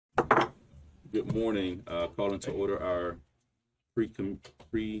Good morning. Calling to order our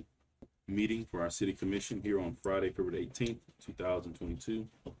pre-meeting for our city commission here on Friday, February 18th, 2022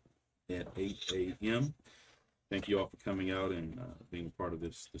 at 8 a.m. Thank you all for coming out and being a part of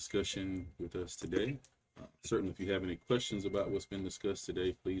this discussion with us today. Certainly, if you have any questions about what's been discussed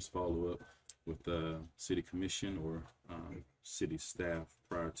today, please follow up with the city commission or city staff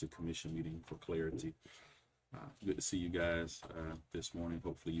prior to commission meeting for clarity. Good to see you guys this morning.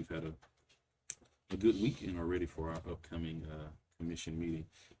 Hopefully you've had a good week and are ready for our upcoming commission meeting.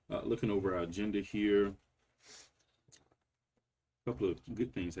 Looking over our agenda here, a couple of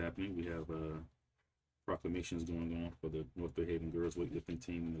good things happening. We have proclamations going on for the North Bay Haven Girls Weightlifting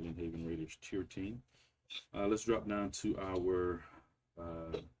Team and the Lynn Haven Raiders cheer team. Let's drop down to our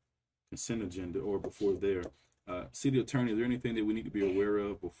consent agenda, or before there. City Attorney, is there anything that we need to be aware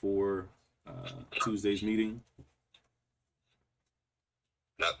of before Tuesday's meeting?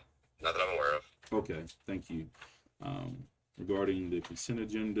 Not that I'm aware of. Okay, thank you. Regarding the consent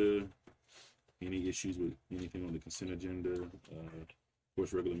agenda, any issues with anything on the consent agenda? Of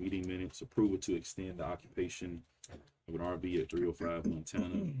course, regular meeting minutes, approval to extend the occupation of an RV at 305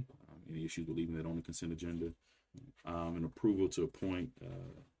 Montana. Any issues with leaving that on the consent agenda? And approval to appoint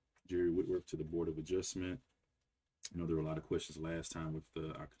Jerry Whitworth to the Board of Adjustment. I know there were a lot of questions last time with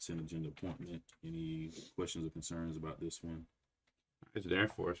our consent agenda appointment. Any questions or concerns about this one? He's an Air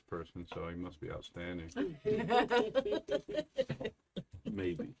Force person, so he must be outstanding.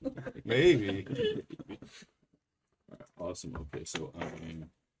 Maybe. Maybe. Awesome. Okay, so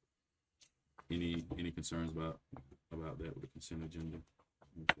any concerns about that with the consent agenda?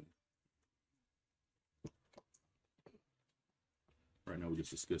 Okay. Right now we're just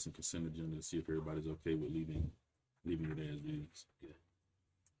discussing consent agenda to see if everybody's okay with leaving it as is. Yeah.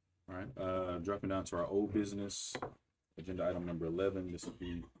 All right. Dropping down to our old business. Agenda item number 11. This will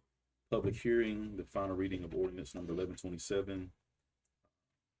be public hearing, the final reading of ordinance number 1127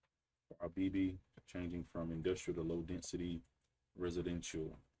 for our BB, changing from industrial to low density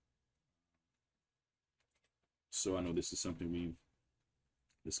residential. So I know this is something we've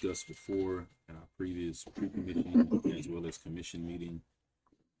discussed before in our previous pre-commission as well as commission meeting.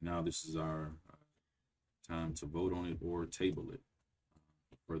 Now this is our time to vote on it or table it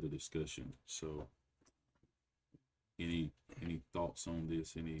for further discussion. So any thoughts on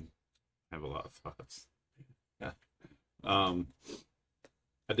this? I have a lot of thoughts. I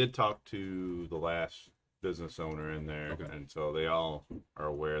did talk to the last business owner in there, okay, and so they all are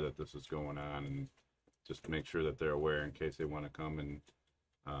aware that this is going on, and just to make sure that they're aware in case they want to come and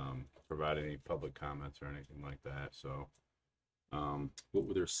provide any public comments or anything like that. So what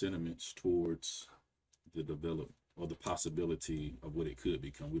were their sentiments towards the develop or the possibility of what it could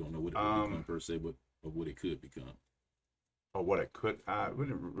become? We don't know what it would become per se, but of what it could become. Or what it could, I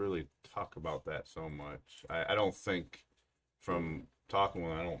wouldn't really talk about that so much. I don't think, from talking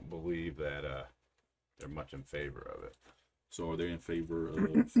with them, I don't believe that they're much in favor of it. So are they in favor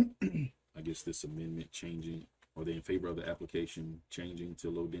of, I guess, this amendment changing? Are they in favor of the application changing to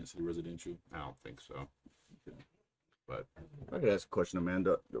low density residential? I don't think so. Okay. But I could ask a question,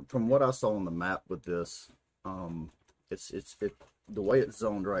 Amanda. From what I saw on the map with this, it's the way it's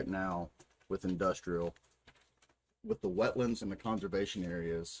zoned right now with industrial, with the wetlands and the conservation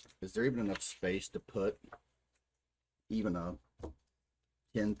areas, is there even enough space to put even a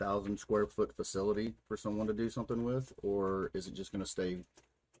 10,000 square foot facility for someone to do something with? Or is it just going to stay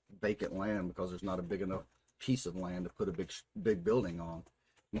vacant land because there's not a big enough piece of land to put a big building on?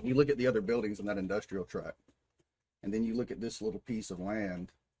 If you look at the other buildings in that industrial tract, and then you look at this little piece of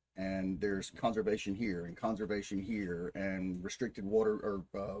land, and there's conservation here and restricted water or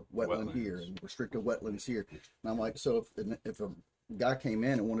wetland here and restricted wetlands here. And I'm like, so if a guy came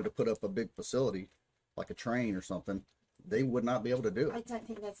in and wanted to put up a big facility like a train or something, they would not be able to do it. I don't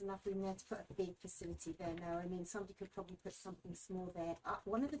think there's enough room there to put a big facility there. No, I mean, somebody could probably put something small there.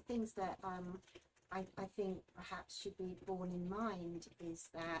 One of the things that I think perhaps should be borne in mind is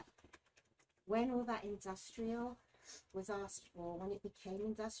that when all that industrial was asked for, when it became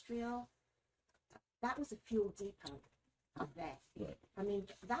industrial, that was a fuel depot up there. Right. I mean,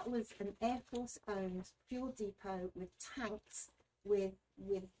 that was an Air Force owned fuel depot with tanks with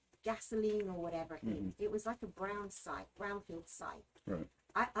gasoline or whatever. It was like a brownfield site. Right.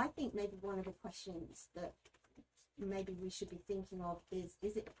 I think maybe one of the questions that maybe we should be thinking of is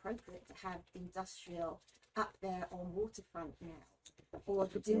it appropriate to have industrial up there on waterfront now? Or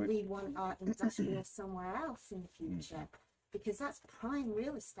do we want our industrial somewhere else in the future? Because that's prime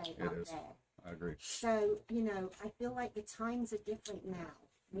real estate up there. I agree. So, I feel like the times are different now.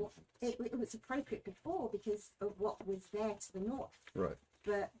 It was appropriate before because of what was there to the north. Right.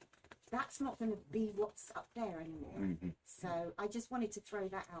 But that's not going to be what's up there anymore. So I just wanted to throw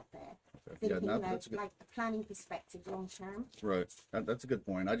that out there. Thinking, that's a good, like a planning perspective, long term. right. That's a good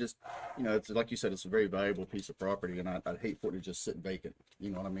point. I just, it's like you said, it's a very valuable piece of property, and I'd hate for it to just sit vacant.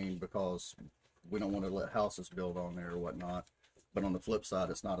 You know what I mean? Because we don't want to let houses build on there or whatnot. But on the flip side,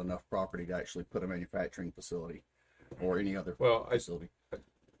 it's not enough property to actually put a manufacturing facility or any other facility.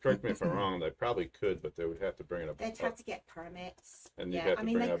 Correct me if I'm wrong, they probably could, but they would have to bring it up. They'd have to get permits. And yeah, I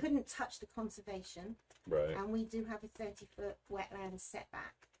mean, they couldn't touch the conservation. Right. And we do have a 30-foot wetland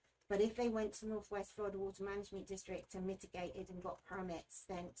setback. But if they went to Northwest Florida Water Management District and mitigated and got permits,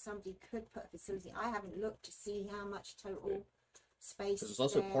 then somebody could put a facility. I haven't looked to see how much total space. There's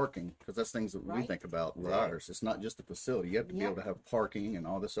also parking, because that's things that we think about with ours. It's not just a facility. You have to be able to have parking and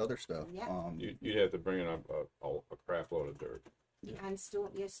all this other stuff. You'd have to bring in a crap load of dirt. And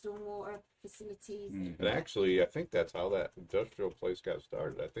stormwater facilities. And actually, I think that's how that industrial place got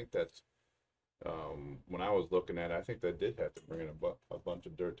started. I think that's when I was looking at it, I think they did have to bring in a bunch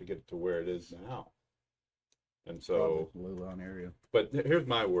of dirt to get it to where it is now. And so, area. But here's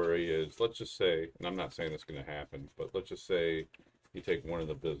my worry is, let's just say, and I'm not saying it's going to happen, but let's just say you take one of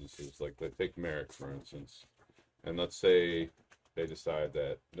the businesses, like they take Merrick, for instance, and let's say they decide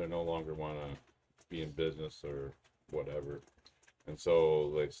that they no longer want to be in business or whatever. And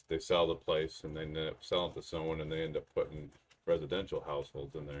so they sell the place and they end up selling it to someone and they end up putting residential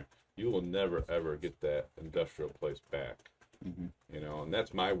households in there. You will never, ever get that industrial place back. And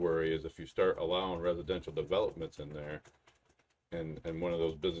that's my worry is if you start allowing residential developments in there and one of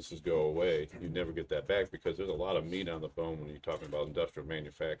those businesses go away, you never get that back because there's a lot of meat on the bone when you're talking about industrial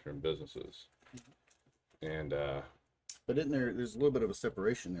manufacturing businesses. And, but there's a little bit of a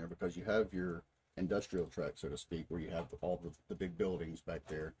separation there because you have your industrial tract, so to speak, where you have all the big buildings back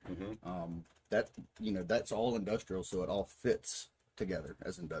there. That's all industrial, so it all fits together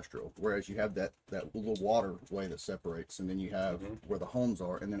as industrial, whereas you have that little waterway that separates, and then you have where the homes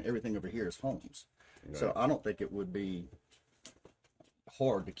are, and then everything over here is homes. So I don't think it would be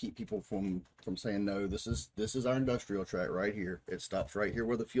hard to keep people from saying, no, this is our industrial tract right here. It stops right here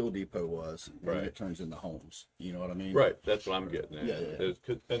where the fuel depot was, and then it turns into homes. You know what I mean? Right. That's what I'm getting at. Yeah.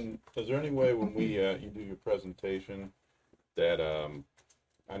 And is there any way when you do your presentation that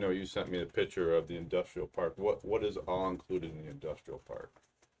I know you sent me a picture of the industrial park. What is all included in the industrial park?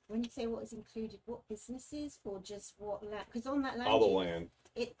 When you say what is included, what businesses or just what land? Because on that land, all the land.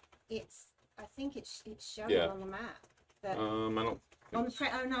 It's I think it's shown on the map. But I don't. On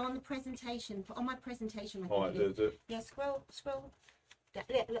the presentation. On my presentation. Is it? Yeah, scroll.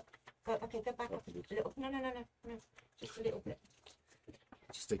 Look. Okay, go back up a little. No. Just a little bit.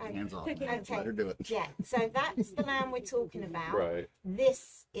 Just take your hands off. Okay. Let her do it. Yeah, so that's the land we're talking about. Right.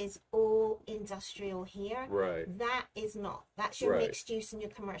 This is all industrial here. Right. That is not. That's your mixed use and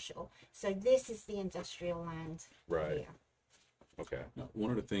your commercial. So this is the industrial land. Right. Here. Okay. Now,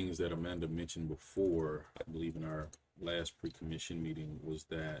 one of the things that Amanda mentioned before, I believe in our last pre-commission meeting, was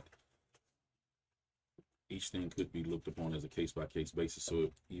that each thing could be looked upon as a case-by-case basis. So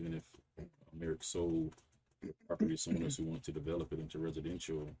even if Merrick sold property to someone else who wanted to develop it into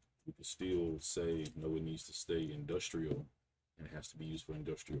residential, we could still say, no, it needs to stay industrial and it has to be used for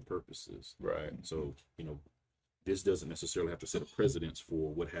industrial purposes. Right. So, this doesn't necessarily have to set a precedence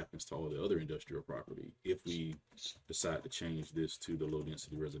for what happens to all the other industrial property. If we decide to change this to the low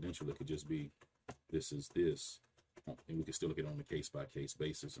density residential, it could just be, this is this, and we could still look at it on a case by case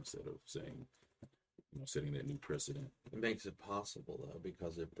basis instead of saying, setting that new precedent. It makes it possible though,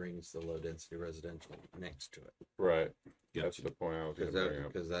 because it brings the low density residential next to it. Right. Gotcha. That's the point I was going to bring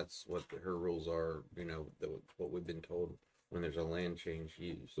up. Because that's what her rules are, what we've been told when there's a land change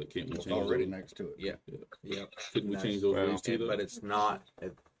use. So can't we It's change already those? next to it. Yeah. Yep. Couldn't we change those ways too, though? But it's not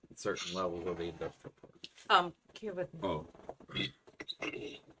at certain levels of the industrial park. Kevin. Oh,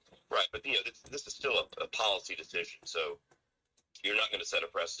 Right, but this is still a policy decision. So you're not going to set a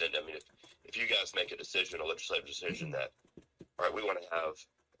precedent. I mean, if you guys make a decision, a legislative decision that, all right, we want to have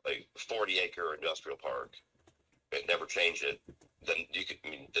a 40-acre industrial park and never change it, then you could. I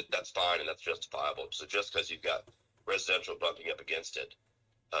mean, that's fine and that's justifiable. So just because you've got residential bumping up against it,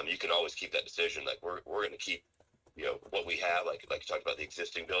 you can always keep that decision. Like we're going to keep, what we have. Like you talked about the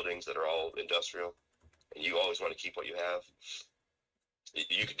existing buildings that are all industrial, and you always want to keep what you have.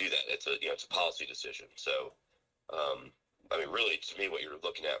 You could do that. It's a policy decision. So, I mean, really, to me, what you're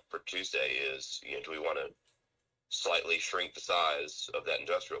looking at for Tuesday is, do we want to slightly shrink the size of that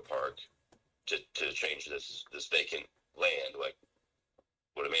industrial park to change this vacant land, like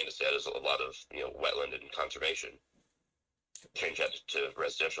what Amanda said is a lot of wetland and conservation. Change that to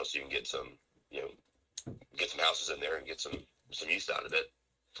residential so you can get some get some houses in there and get some use out of it.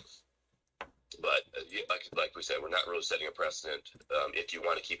 But like we said, we're not really setting a precedent. If you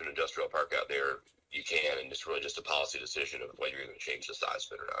want to keep an industrial park out there, you can, and it's really just a policy decision of whether you're going to change the size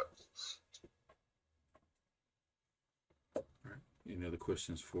of it or not. Any other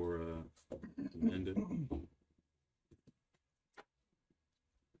questions for Linda?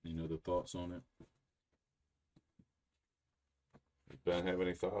 Any other thoughts on it? Ben, have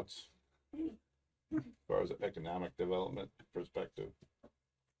any thoughts as far as economic development perspective?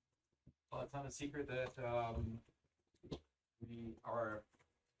 Well, it's not a secret that our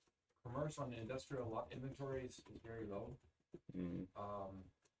commercial and industrial lot inventories is very low. Mm.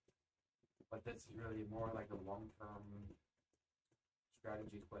 But that's really more like a long-term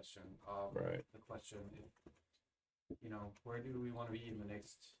strategy question. Right. The question, where do we want to be in the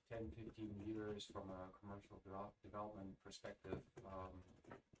next 10, 15 years from a commercial development perspective?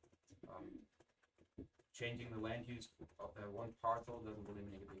 Changing the land use of that one parcel doesn't really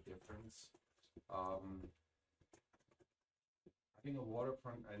make a big difference. Having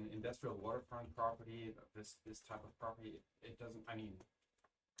an industrial waterfront property, this type of property, it doesn't, I mean,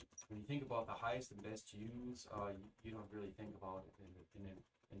 when you think about the highest and best use, you don't really think about it in an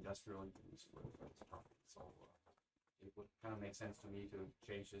industrial use for this property. So it would kind of make sense to me to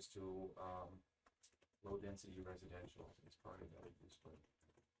change this to low density residential as part of that use.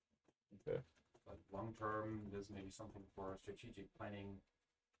 Okay. But long term, there's maybe something for a strategic planning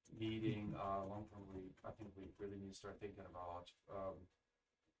meeting. Long term, I think we really need to start thinking about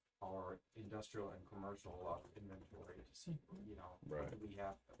our industrial and commercial inventory to see, Right. what do we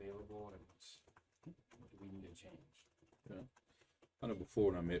have available and what do we need to change. Yeah. I know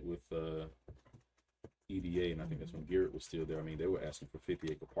before when I met with EDA, and I think that's when Garrett was still there. I mean, they were asking for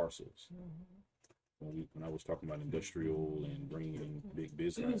 50-acre parcels. When I was talking about industrial and bringing in big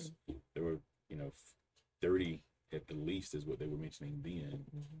business, there were 30 at the least is what they were mentioning then,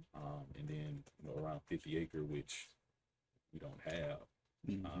 and then around 50-acre, which we don't have,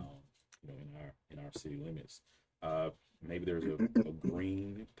 in our city limits. Maybe there's a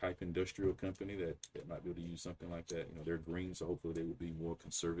green type industrial company that might be able to use something like that. They're green, so hopefully they would be more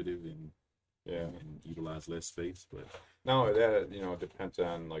conservative and utilize less space. But no, that it depends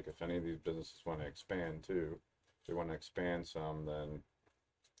on like if any of these businesses want to expand too. If they want to expand some, then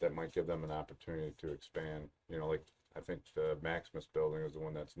that might give them an opportunity to expand. Like I think the Maximus building is the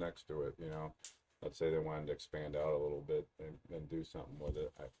one that's next to it. Let's say they wanted to expand out a little bit and do something with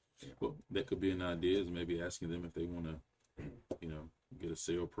it. Well, that could be an idea, is maybe asking them if they want to, get a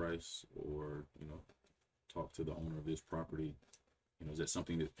sale price or, talk to the owner of this property. Is that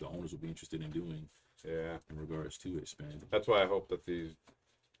something that the owners would be interested in doing? Yeah. In regards to expanding. That's why I hope that these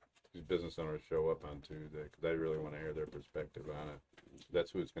business owners show up on Tuesday, because I really want to hear their perspective on it.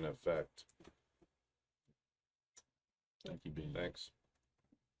 That's who it's going to affect. Thank you, Ben. Thanks.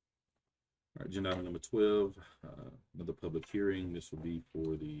 All right, agenda item number 12, another public hearing. This will be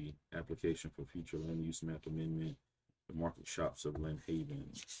for the application for future land use map amendment, the market shops of Lynn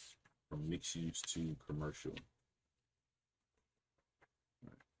Haven, from mixed use to commercial. All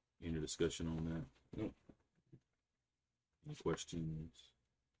right. Any discussion on that? Nope. Any questions?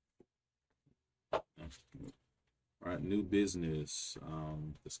 No. All right, new business,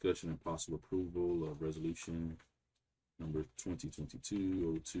 discussion and possible approval of resolution number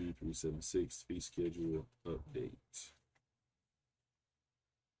 2022-02-376, fee schedule update.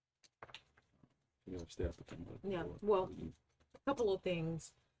 You have staff to come up. Yeah, well, a couple of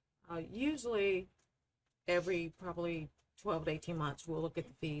things. Usually every probably 12 to 18 months, we'll look at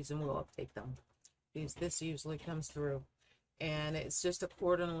the fees and we'll update them. Because this usually comes through. And it's just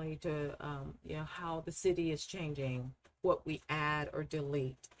accordingly to, how the city is changing, what we add or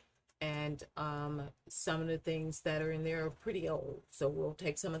delete. And some of the things that are in there are pretty old, so we'll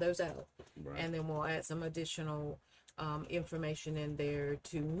take some of those out. Right. And then we'll add some additional information in there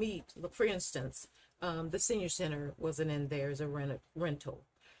to meet. Look, for instance, the senior center wasn't in there as a rental.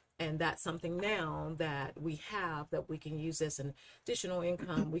 And that's something now that we have that we can use as an additional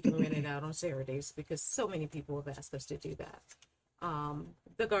income. We can rent it out on Saturdays because so many people have asked us to do that.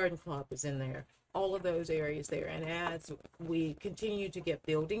 The garden club is in there. All of those areas there. And as we continue to get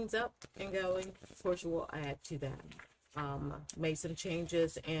buildings up and going, of course, we'll add to that. Made some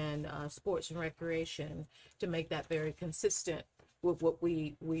changes in sports and recreation to make that very consistent with what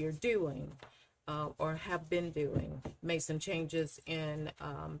we are doing. Or have been doing. Made some changes in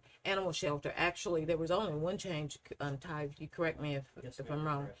animal shelter. Actually, there was only one change. Ty, you correct me if I'm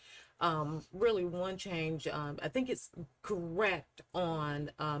wrong. Really, one change. I think it's correct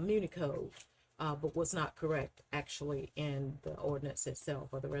on Muni Code, but was not correct actually in the ordinance itself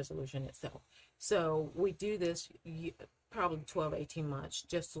or the resolution itself. So we do this probably 12, 18 months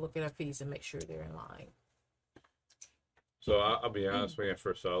just to look at our fees and make sure they're in line. So I'll be honest, when I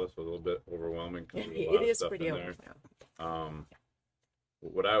first saw this, it was a little bit overwhelming. 'Cause there's a lot It of is stuff pretty in there. overwhelming.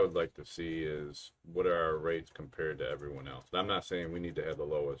 What I would like to see is what are our rates compared to everyone else? And I'm not saying we need to have the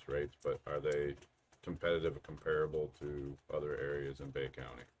lowest rates, but are they competitive or comparable to other areas in Bay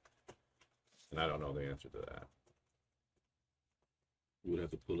County? And I don't know the answer to that. We would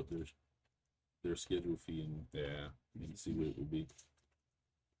have to pull up their schedule fee and see what it would be.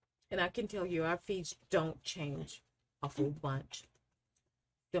 And I can tell you our fees don't change a whole bunch,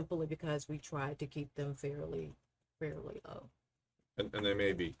 simply because we try to keep them fairly low. And they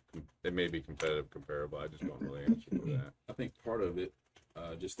may be competitive, comparable. I just don't really answer for that. I think part of it,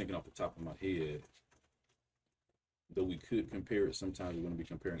 just thinking off the top of my head, though we could compare it, sometimes we're going to be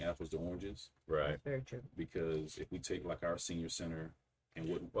comparing apples to oranges. Right. Very true. Because if we take like our senior center and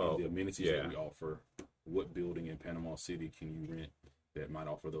and the amenities that we offer, what building in Panama City can you rent that might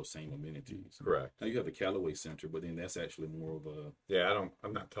offer those same amenities? Correct. Now you have the Callaway Center, but then that's actually more of a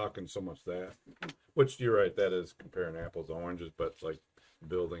I'm not talking so much that, which you're right, that is comparing apples to oranges, but like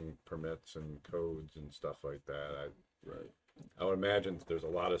building permits and codes and stuff like that. I would imagine there's a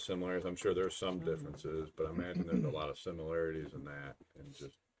lot of similarities. I'm sure there's some differences, but I imagine there's a lot of similarities in that, and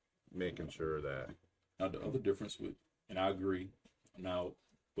just making sure that. Now the other difference and I agree now,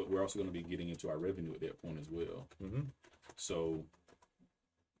 but we're also going to be getting into our revenue at that point as well. Mm-hmm. So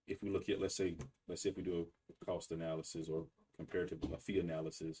if we look at, let's say if we do a cost analysis or comparative a fee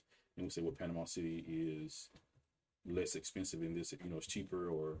analysis, and we say, well, Panama City is less expensive in this, it's cheaper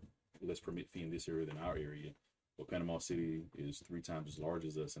or less permit fee in this area than our area. But Panama City is 3 times as large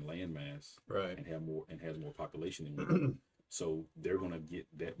as us in land mass, right, and has more population than we do. So they're going to get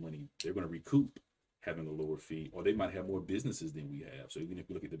that money. They're going to recoup having a lower fee, or they might have more businesses than we have. So even if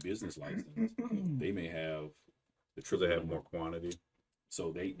you look at the business license, they may have the triple. They have more quantity.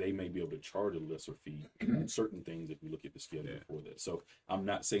 So they may be able to charge a lesser fee on certain things if we look at the schedule for that. So I'm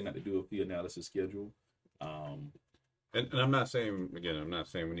not saying not to do a fee analysis schedule. And I'm not saying we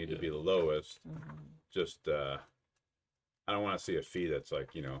need to be the lowest. Just I don't want to see a fee that's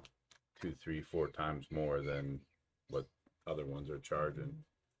like 2, 3, 4 times more than what other ones are charging.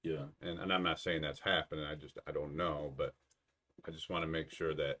 Yeah. And I'm not saying that's happening. I don't know, but I just want to make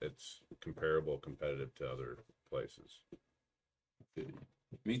sure that it's comparable, competitive to other places.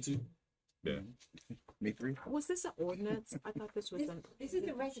 Me too. Yeah. Me 3. Was this an ordinance? I thought this was This is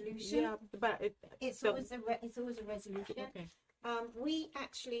a resolution. Yeah, but It's always a resolution. Okay. We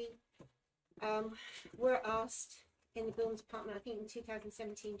actually were asked in the building department, I think in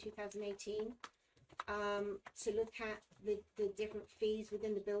 2017, 2018, to look at the different fees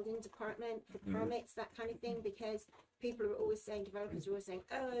within the building department, the permits, that kind of thing, because people are always saying, developers are always saying,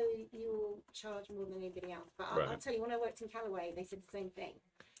 oh, you'll charge more than anybody else. But I'll tell you, when I worked in Callaway, they said the same thing.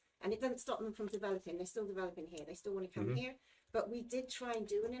 And it doesn't stop them from developing. They're still developing here. They still want to come here. But we did try and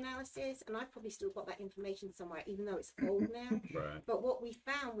do an analysis, and I've probably still got that information somewhere, even though it's old now. Right. But what we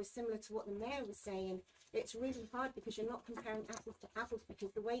found was similar to what the mayor was saying. It's really hard because you're not comparing apples to apples,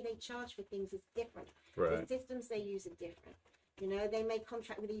 because the way they charge for things is different. Right. The systems they use are different. They may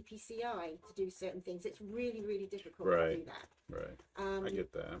contract with EPCI to do certain things. It's really, really difficult to do that. Right. I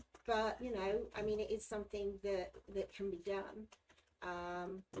get that. But, it is something that can be done.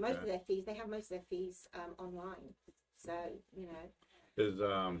 Most of their fees, they have most of their fees online. So, Is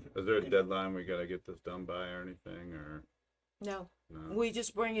there a deadline we got to get this done by or anything, or? No, we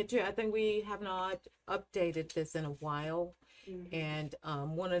just bring it to, I think we have not updated this in a while. And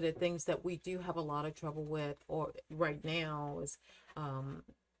one of the things that we do have a lot of trouble with right now is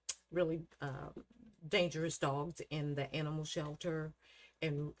really dangerous dogs in the animal shelter.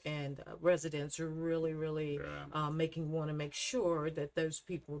 And residents are really want to make sure that those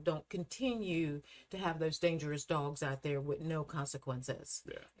people don't continue to have those dangerous dogs out there with no consequences.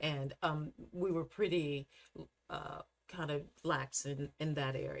 Yeah. And we were pretty kind of lax in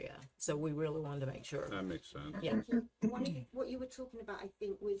that area, so we really wanted to make sure. That makes sense. Yeah. What you were talking about, I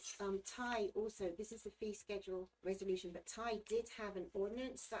think, was Ty also. This is the fee schedule resolution, but Ty did have an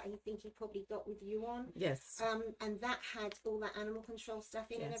ordinance that I think he probably got with you on. Yes. And that had all that animal control stuff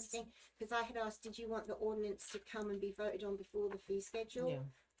in and everything. Because I had asked, did you want the ordinance to come and be voted on before the fee schedule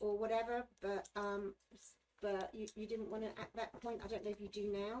or whatever? But you didn't want to at that point. I don't know if you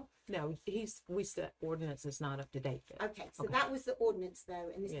do now. No, we said ordinance is not up to date yet. Okay, so that was the ordinance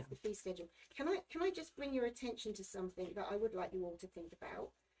though, and this is the fee schedule. Can I just bring your attention to something that I would like you all to think about,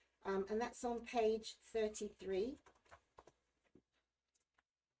 and that's on page 33.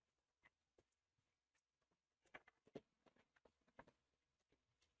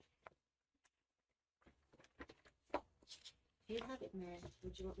 you have it, Mary?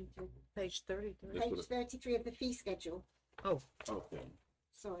 Would you want me to? Page 33. That's what Page 33 of the fee schedule. Oh, Okay.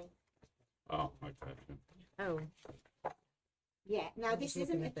 Sorry. Oh, okay. oh, Yeah, now this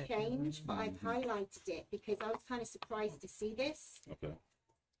looking isn't at a that. change, but I've highlighted it because I was kind of surprised to see this. Okay.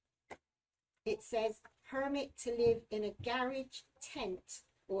 It says permit to live in a garage, tent,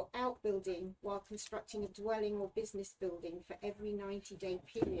 or outbuilding while constructing a dwelling or business building for every 90-day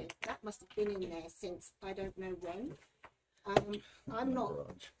period. That must have been in there since I don't know when. I'm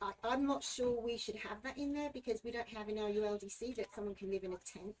not sure we should have that in there because we don't have in our ULDC that someone can live in a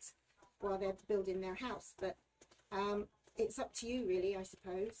tent while they're building their house. But it's up to you, really, I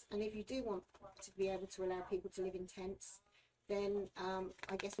suppose. And if you do want to be able to allow people to live in tents, then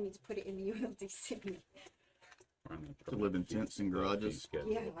I guess we need to put it in the ULDC. To live in tents and garages.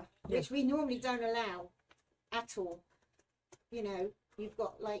 Yeah, which we normally don't allow at all. You know, you've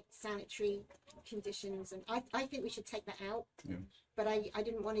got like sanitary conditions, and I think we should take that out. Yeah. But I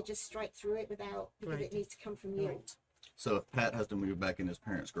didn't want to just strike through it without, because Right. it needs to come from you. So if Pat has to move back in his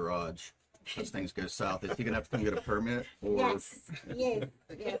parents' garage as things go south, is he gonna have to come get a permit? Or Yes, yes.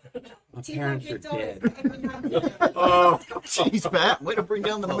 My parents are $200 dead. every night. oh, jeez, Pat, way to bring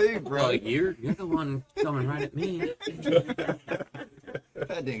down the mood, bro. Well, you're the one coming right at me.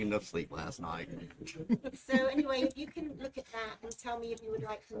 Pat didn't get enough sleep last night. So anyway, if you can look at that and tell me if you would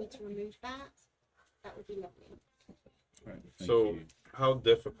like for me to remove that, that would be lovely. All right. Thank So, you. how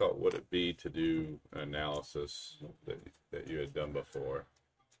difficult would it be to do an analysis that you had done before?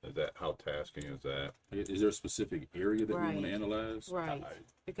 Is that, how tasking is that? Is there a specific area that we want Right. to analyze? right.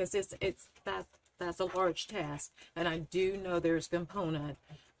 Because that's a large task. And I do know there's a component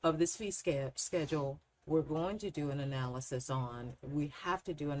of this fee schedule we're going to do an analysis on. We have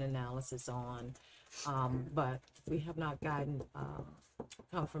to do an analysis on, but we have not gotten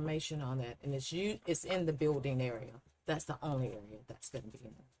confirmation on that. And it's in the building area. That's the only area that's going to be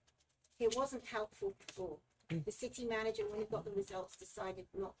in there. It wasn't helpful before. The city manager, when he got the results, decided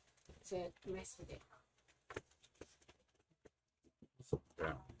not to mess with it.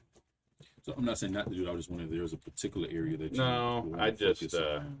 Yeah. So I'm not saying not to do it. I just wondering if there's a particular area that you No, want I to just, focus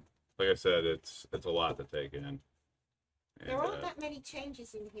on. like I said, it's a lot to take in. And, There aren't that many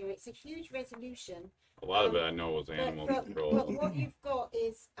changes in here. It's a huge resolution. a lot of it I know was animal But control. what you've got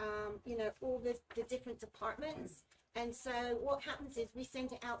is, you know, all the different departments. And so what happens is we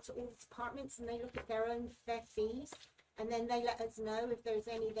send it out to all the departments and they look at their fees. And then they let us know if there's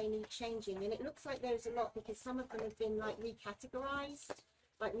any they need changing. And it looks like there's a lot because some of them have been like recategorized,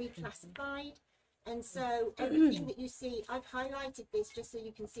 like reclassified. And so everything that you see, I've highlighted this just so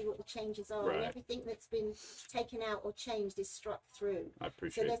you can see what the changes are. Right. And everything that's been taken out or changed is struck through. I So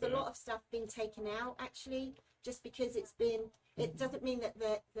appreciate there's that. a lot of stuff being taken out actually, just because it doesn't mean that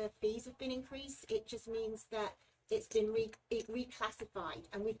the fees have been increased. It just means that it's been reclassified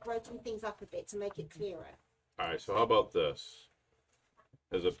and we've broken things up a bit to make it clearer. All right, so how about this?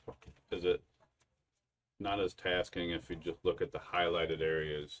 Is it not as tasking if you just look at the highlighted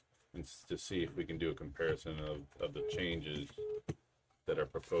areas and to see if we can do a comparison of the changes that are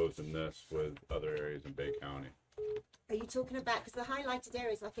proposed in this with other areas in Bay County? Are you talking about, because the highlighted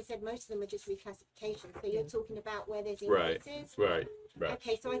areas, like I said, most of them are just reclassification. So you're talking about where there's Right, increases? right.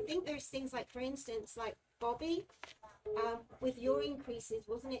 Okay, so I think there's things like, for instance, like Bobby, with your increases,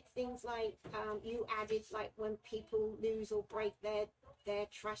 wasn't it things like you added like when people lose or break their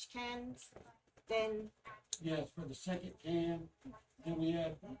trash cans, then Yes, for the second can, and we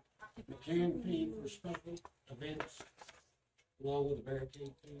had the can fee for special events, along with the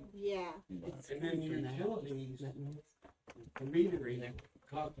barricade fee. yeah. And then the utilities, the metering,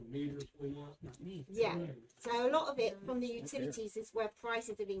 cost of meters went up. Yeah, so a lot of it from the utilities is where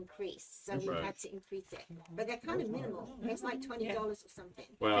prices have increased, so we've Right. had to increase it. But they're kind of minimal, it's like $20 or something.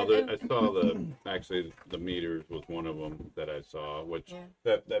 Well, I saw actually the meters was one of them that I saw, which Yeah.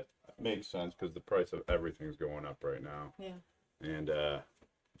 that makes sense because the price of everything's going up right now. Yeah. And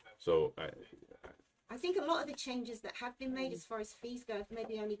so I think a lot of the changes that have been made as far as fees go have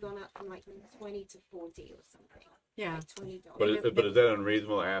maybe only gone up from like 20 to 40 or something. Yeah. Like $20. but is that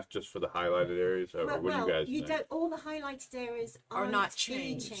unreasonable to ask just for the highlighted areas, or what do you guys think? don't. All the highlighted areas Are aren't not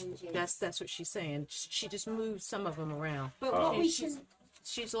fee changed. changes. That's what she's saying. She just moved some of them around. But what we She's- can,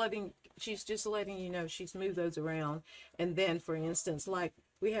 She's just letting you know she's moved those around. And then, for instance, like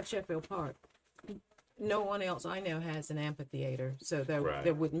we have Sheffield Park. No one else I know has an amphitheater, so Right.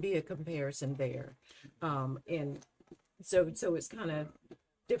 there wouldn't be a comparison there. And so it's kind of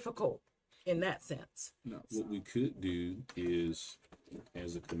difficult in that sense. Now, what we could do is,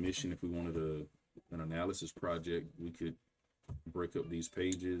 as a commission, if we wanted an analysis project, we could break up these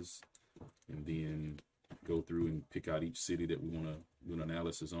pages and then go through and pick out each city that we want to do an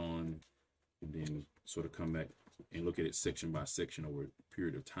analysis on, and then sort of come back and look at it section by section over a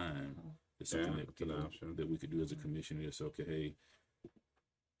period of time. It's something Yeah, that's an option. that we could do as a commission. It's okay, hey,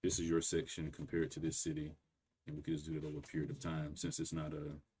 this is your section, compare it to this city, and we could just do it over a period of time, since it's not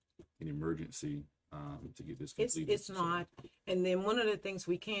an emergency to get this completed. It's not. And then one of the things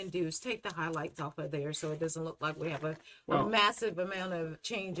we can do is take the highlights off of there so it doesn't look like we have a massive amount of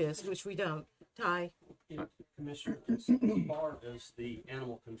changes, which we don't. Ty? Yeah, Commissioner, as far as the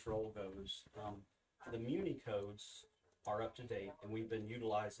animal control goes, the Muni codes are up to date, and we've been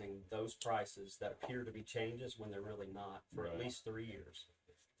utilizing those prices that appear to be changes when they're really not for at least 3 years.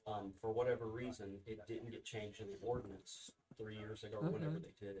 For whatever reason, it didn't get changed in the ordinance 3 years ago, or whenever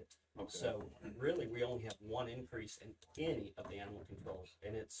they did it. Okay. So really, we only have one increase in any of the animal controls,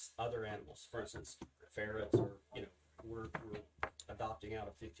 and it's other animals. For instance, ferrets, or we're adopting out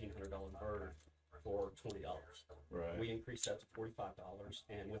a $1,500 bird for $20. Right. We increased that to $45,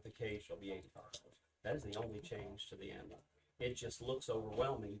 and with the cage, it'll be $85. That is the only change to the animal. It just looks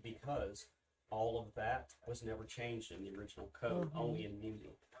overwhelming because all of that was never changed in the original code, only in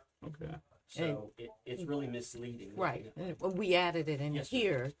Muni. Okay. So it's really misleading. Right. And we added it in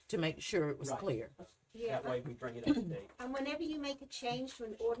here to make sure it was Right. clear. Yeah, That way we bring it up to date. and whenever you make a change to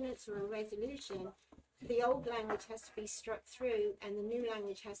an ordinance or a resolution, the old language has to be struck through and the new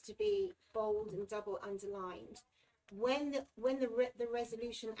language has to be bold and double underlined. When the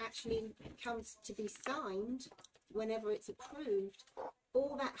resolution actually comes to be signed, whenever it's approved,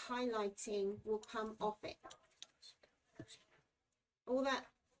 all that highlighting will come off it. All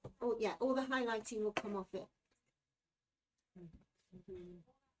the highlighting will come off it.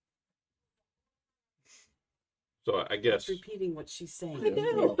 So I guess, Repeating what she's saying. I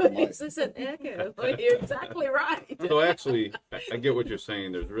know. It's just an echo. You're exactly right. so actually, I get what you're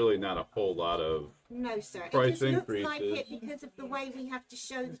saying. There's really not a whole lot of, No, sir. Price It just looks like increases. it because of the way we have to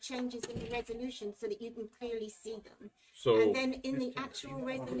show the changes in the resolution so that you can clearly see them. so, And then in the actual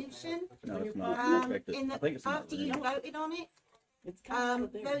resolution, No, it's not. I think it's after you voted on it, It's kind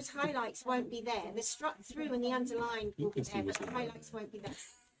of there. those highlights won't be there. The struck through and the underlined will be there, but the highlights won't be there.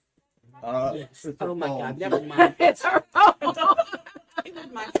 It's a Oh my phone. God, never mind. It's her phone. I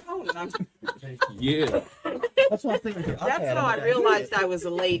had my phone and I'm Yeah. That's what I'm thinking. That's how I realized I was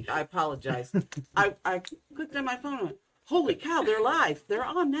late. I apologize. I clicked on my phone and went, holy cow, they're live. They're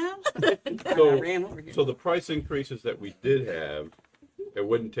on now. So- I ran over here. so the price increases that we did have, it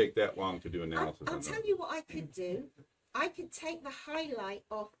wouldn't take that long to do analysis I'll on tell them. you what I could do. I could take the highlight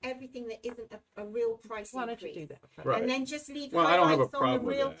off everything that isn't a real price Why don't you increase. do that? Right. And then just leave Well, I don't have a highlights on the problem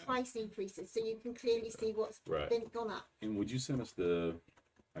with real that. price increases so you can clearly see what's Right. been gone up. And would you send us the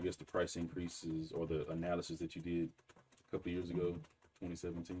price increases or the analysis that you did a couple of years ago,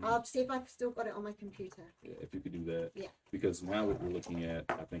 2017? I'll see if I've still got it on my computer. Yeah, if you could do that. Yeah. Because now what we're looking at,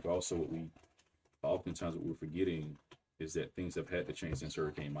 I think also oftentimes what we're forgetting is that things have had to change since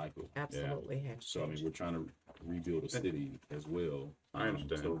Hurricane Michael. Absolutely. Have So I mean, we're trying to rebuild a city as well. I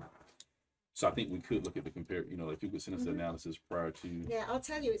understand. So I think we could look at the compare. If you could send us the analysis prior to. Yeah, I'll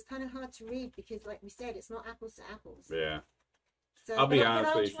tell you, it's kind of hard to read because, like we said, it's not apples to apples. Yeah. So, I'll be but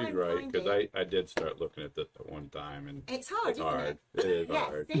honest I'll with you, try she's and right, find because it. I did start looking at this at one time, and It's hard, it's isn't hard. it? It is Yeah,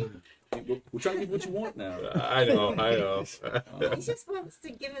 hard. see? We're trying to get what you want now. I know. He just wants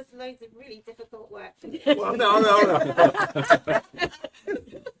to give us loads of really difficult work. Well, no.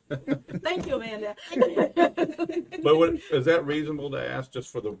 Thank you, Amanda. But is that reasonable to ask just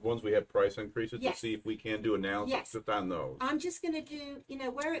for the ones we have price increases Yes. to see if we can do analysis Yes. just on those? I'm just going to do,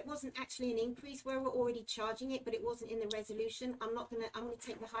 where it wasn't actually an increase, where we're already charging it, but it wasn't in the resolution. I'm going to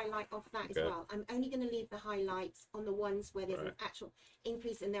take the highlight off that as Okay. well. I'm only going to leave the highlights on the ones where there's an Right. actual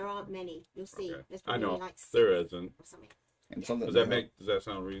increase, and there aren't many. You'll see. Okay. There's I probably know like 6 there isn't. or something. And something Does that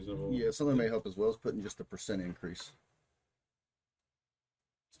sound reasonable? Yeah, something may help as well is putting just a percent increase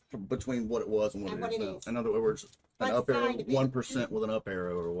between what it was and what And it what is it now. is. In other words, an Like up arrow, side of it. 1% with an up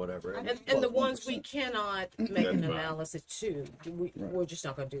arrow or whatever. And- And the Well, ones we 1%. cannot make That's an fine. analysis to, we're just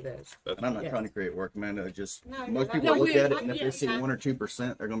not going to do those. That's And I'm not Yeah. trying to create work, Amanda. Just No, most no, people no, look we- at it, and if yeah, they see okay. 1 or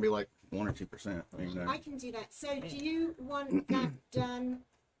 2%, they're going to be like 1 or 2%. I can do that. So do you want that done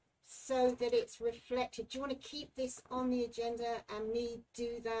so that it's reflected? Do you want to keep this on the agenda and me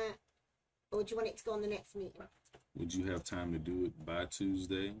do that? Or do you want it to go on the next meeting? Would you have time to do it by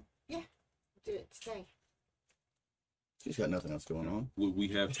Tuesday? Do it today. She's got nothing else going on. Would we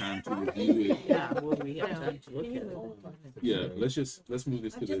have time to review it? Yeah, will we have time to look at it? Yeah, let's move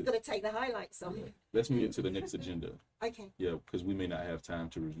this I've to just got the to take the highlights off. let's move it to the next agenda. Okay, Yeah, because we may not have time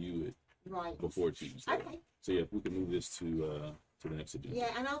to review it right. before Tuesday. Okay, So yeah, if we could move this to to the next agenda. Yeah,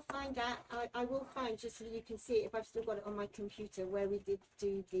 and I'll find out. I will find, just so you can see it, if I've still got it on my computer, where we did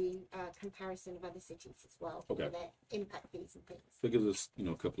do the comparison of other cities as well Okay. for their impact fees and things. So it gives us, you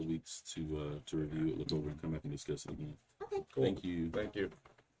know, a couple of weeks to review it, look over, and come back and discuss it again. Okay. Cool. Thank you. Thank you.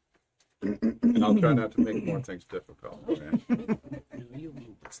 And I'll try not to make more things difficult. Man.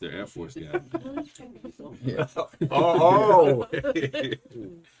 It's the Air Force guy. Yeah. Oh.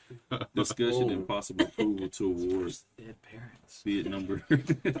 Discussion and possible approval to award Dead parents. bid number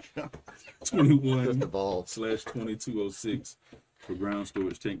Just 21/2206 for ground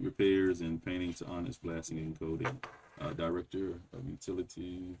storage tank repairs and painting to Honest Blasting and Coating. Director of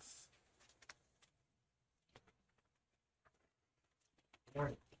Utilities.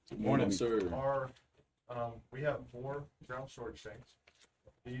 Morning. Good morning, sir. We have 4 ground storage tanks.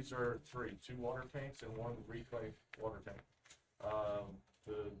 These are 3, 2 water tanks and 1 reclaimed water tank.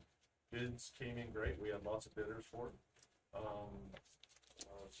 The bids came in great. We had lots of bidders for it.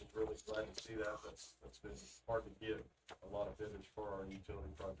 So really glad to see that. That's been hard to get a lot of bidders for our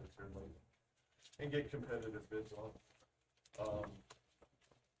utility projects here lately, and get competitive bids on.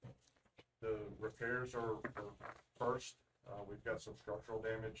 The repairs are first. We've got some structural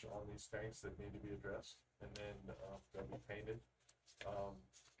damage on these tanks that need to be addressed, and then they'll be painted.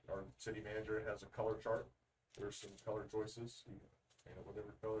 Our city manager has a color chart. There's some color choices. You can paint it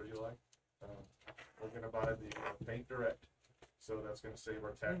whatever color you like. We're going to buy the paint direct, so that's going to save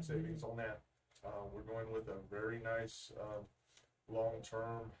our tax savings on that. We're going with a very nice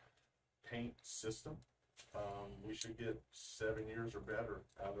long-term paint system. We should get 7 years or better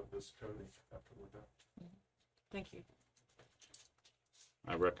out of this coating after we're done. Thank you.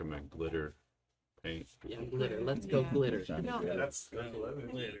 I recommend glitter paint. Yeah, glitter. Let's go glitter. No. That's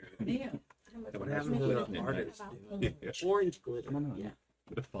glitter. Yeah. What happened to the artist? Orange glitter. Yeah.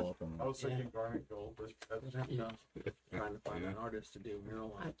 Follow up on I was thinking garnet gold, but that's Trying to find an artist to do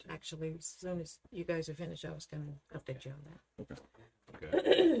mural art. Actually, as soon as you guys are finished, I was going to update you on that. Okay.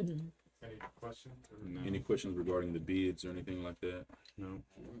 any questions? Or? No. Any questions regarding the bids or anything like that? No.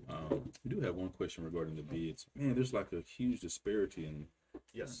 We do have one question regarding the bids. Man, there's like a huge disparity in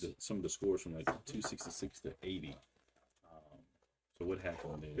Yes. some of the scores from like 266 to 80. So what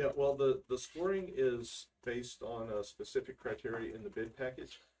happened there? Yeah, well, the scoring is based on a specific criteria in the bid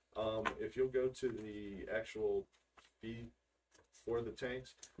package. If you'll go to the actual fee for the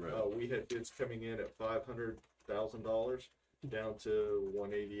tanks, Right. we had bids coming in at $500,000 down to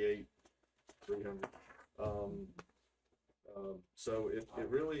 188,300. So it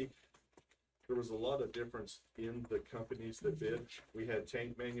really, there was a lot of difference in the companies that bid. We had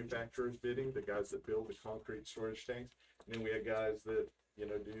tank manufacturers bidding, the guys that build the concrete storage tanks. And then we had guys that, you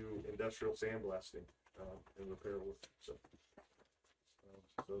know, do industrial sandblasting and repair work. So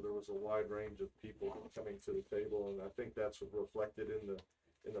there was a wide range of people coming to the table, and I think that's reflected in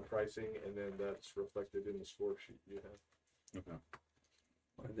the pricing, and then that's reflected in the score sheet you have. Okay.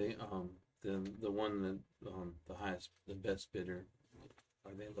 Are they the one that the highest, the best bidder?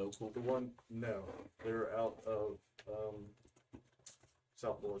 Are they local? The one, no, they're out of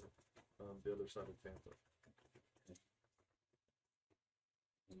South Florida, the other side of Tampa.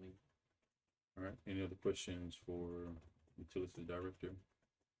 All right. Any other questions for Utilities Director?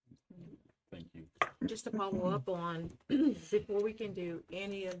 Thank you. Just to follow up on, before we can do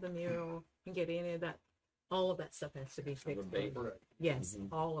any of the mural and get any of that, all of that stuff has to be fixed. Correct. Yes,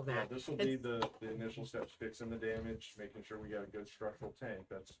 all of that. This will be the initial steps, fixing the damage, making sure we got a good structural tank,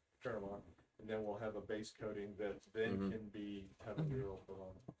 that's paramount. And then we'll have a base coating that then can be, have a mural put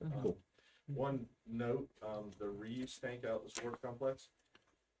on. Cool. One note, the reuse tank out at the sports complex,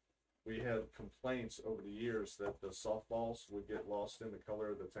 we had complaints over the years that the softballs would get lost in the color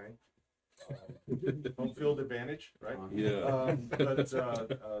of the tank. Home field advantage, right? Yeah. But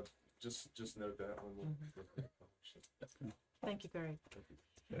just note that when Thank you, Greg.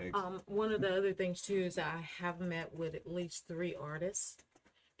 Thanks. One of the other things too is I have met with at least 3 artists,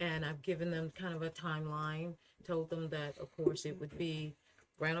 and I've given them kind of a timeline, told them that of course it would be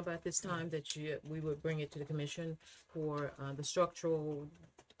around about this time that we would bring it to the commission for the structural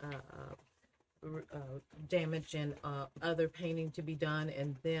damage and other painting to be done,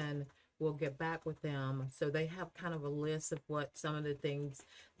 and then we'll get back with them. So they have kind of a list of what some of the things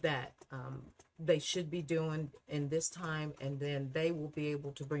that they should be doing in this time, and then they will be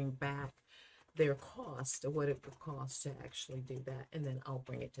able to bring back their cost of what it would cost to actually do that, and then I'll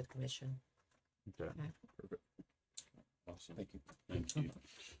bring it to the commission. Okay. Perfect. Awesome. Thank you. Thank you.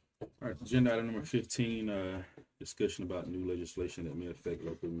 All right, agenda item number 15, discussion about new legislation that may affect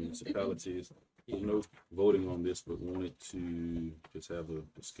local municipalities. There's no voting on this, but wanted to just have a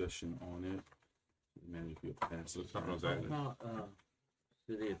discussion on it. Manager, if you'll pass it. Something was How added. about,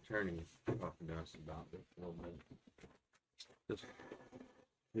 city attorney talking to us about this a little bit? Just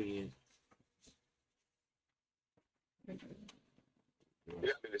the,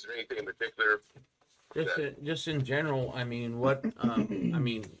 Yeah, I mean, is there anything in particular? just in general, I mean, what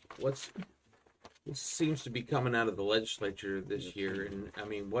seems to be coming out of the legislature this year, and I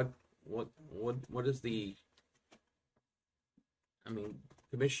mean, what is the, I mean,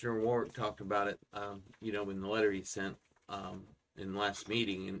 Commissioner Ward talked about it, in the letter he sent, in the last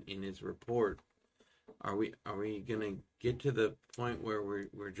meeting in his report. Are we gonna get to the point where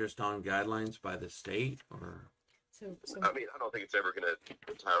we're just on guidelines by the state, or? I mean, I don't think it's ever going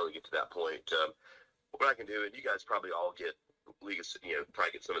to entirely get to that point. What I can do, and you guys probably all get probably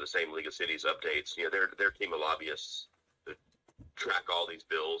get some of the same League of Cities updates. Their team of lobbyists that track all these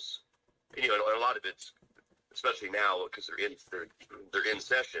bills. And, and a lot of it's, especially now because they're in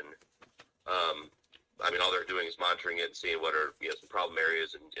session. I mean, all they're doing is monitoring it and seeing what are some problem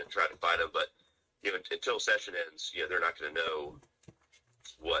areas and trying to find them. But until session ends, they're not going to know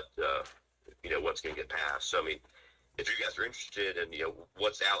what what's going to get passed. So I mean, if you guys are interested in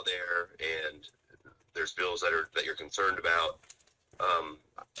what's out there and there's bills that you're concerned about,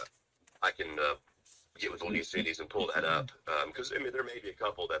 I can get with the League of Cities and pull that up, because I mean there may be a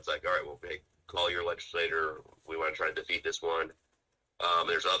couple that's like, all right, well, hey, call your legislator, we want to try to defeat this one.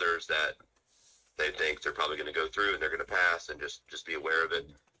 There's others that they think they're probably going to go through and they're going to pass, and just be aware of it.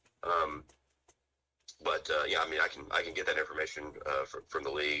 But yeah, I mean, I can get that information from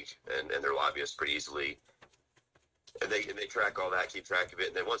the league and their lobbyists pretty easily. And they track all that, keep track of it.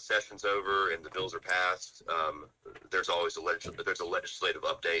 And then once session's over and the bills are passed, there's always a legislative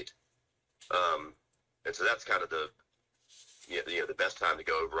update. And so that's kind of the best time to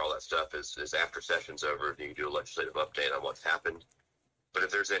go over all that stuff is after session's over. You can do a legislative update on what's happened. But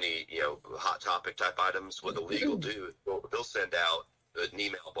if there's any hot topic type items, what the league will do, they'll send out an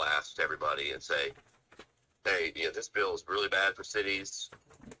email blast to everybody and say, hey, this bill is really bad for cities.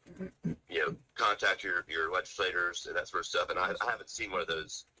 Contact your legislators and that sort of stuff. And I haven't seen one of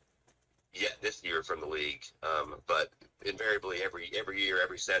those yet this year from the league. But invariably, every year,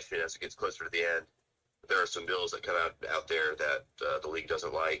 every session, as it gets closer to the end, there are some bills that come out there that the league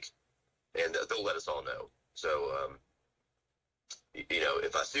doesn't like, and they'll let us all know. So,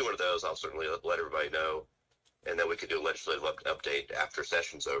 if I see one of those, I'll certainly let everybody know, and then we could do a legislative update after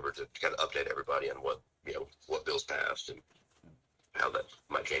session's over to kind of update everybody on what bills passed and how that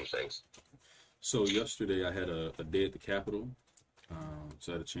might change things. So yesterday I had a day at the Capitol.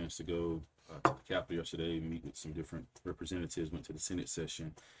 So I had a chance to go to the Capitol yesterday, meet with some different representatives, went to the Senate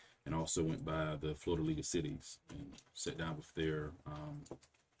session, and also went by the Florida League of Cities and sat down with their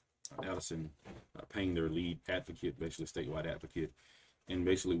Allison Payne, their lead advocate, basically statewide advocate. And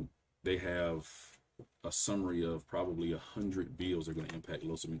basically they have a summary of probably 100 bills that are going to impact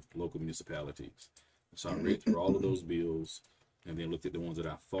local municipalities. So I read through all of those bills and then looked at the ones that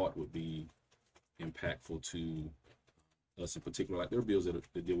I thought would be impactful to us in particular. Like there are bills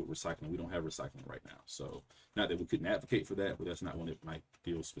that deal with recycling. We don't have recycling right now. So not that we couldn't advocate for that, but that's not one that might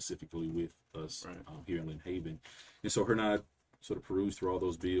deal specifically with us here in Lynn Haven. And so her and I sort of perused through all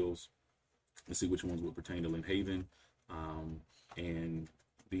those bills and see which ones would pertain to Lynn Haven. And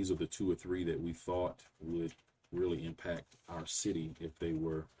these are the 2 or 3 that we thought would really impact our city if they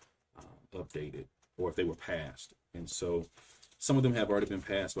were updated or if they were passed. And so some of them have already been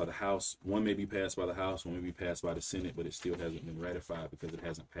passed by the House. One may be passed by the House, one may be passed by the Senate, but it still hasn't been ratified because it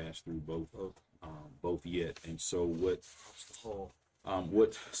hasn't passed through both yet. And so what I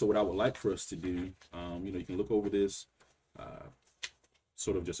would like for us to do, you can look over this,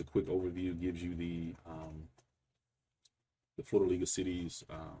 sort of just a quick overview gives you the Florida League of Cities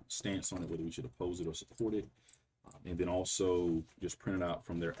stance on it, whether we should oppose it or support it. And then also just print it out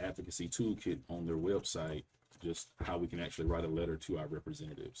from their advocacy toolkit on their website, just how we can actually write a letter to our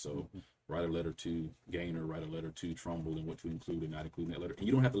representatives. So write a letter to Gaynor, write a letter to Trumbull, and what to include and not include in that letter. And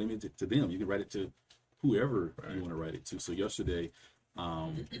you don't have to limit it to them. You can write it to whoever you want to write it to. So yesterday,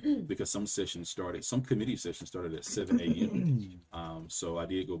 because some committee sessions started at 7 a.m. So I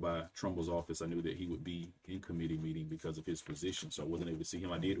did go by Trumbull's office. I knew that he would be in committee meeting because of his position. So I wasn't able to see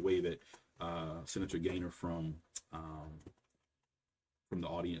him. I did wave at Senator Gaynor from the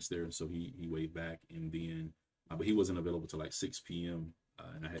audience there. And so he waved back, and then, but he wasn't available till like 6 p.m.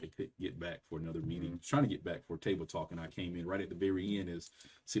 And I had to get back for another meeting, trying to get back for table talk. And I came in right at the very end as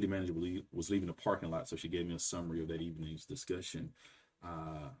city manager was leaving the parking lot. So she gave me a summary of that evening's discussion.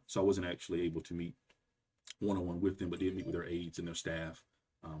 So I wasn't actually able to meet one-on-one with them, but did meet with their aides and their staff,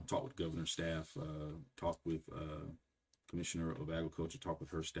 talk with governor's staff, talk with Commissioner of Agriculture, talk with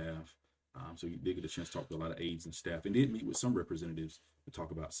her staff, So you did get a chance to talk to a lot of aides and staff, and did meet with some representatives to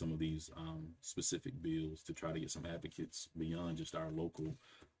talk about some of these specific bills to try to get some advocates beyond just our local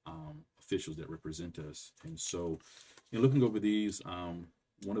officials that represent us. And so, in looking over these,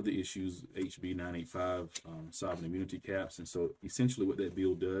 one of the issues, HB 985, sovereign immunity caps. And so essentially what that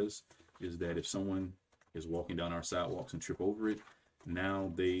bill does is that if someone is walking down our sidewalks and trip over it,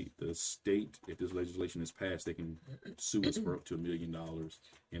 now the state, if this legislation is passed, they can sue us for up to $1 million.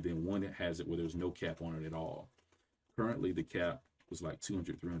 And then one that has it where there's no cap on it at all. Currently the cap was like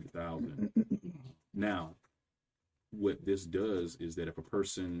 300,000. Now, what this does is that if a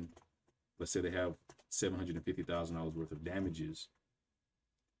person, let's say they have $750,000 worth of damages,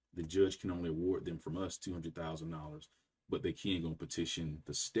 the judge can only award them from us $200,000, but they can go petition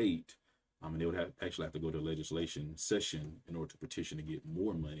the state, and they would actually have to go to a legislation session in order to petition to get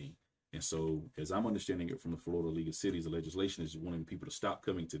more money. And so, as I'm understanding it from the Florida League of Cities, the legislation is wanting people to stop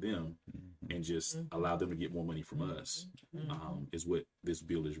coming to them and just allow them to get more money from us, is what this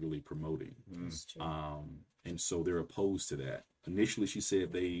bill is really promoting. And so they're opposed to that. Initially, she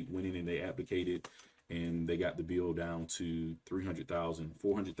said they went in and they advocated, and they got the bill down to 300,000,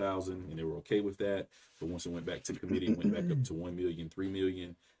 400,000, and they were okay with that. But once it went back to committee, it went back up to 1 million, 3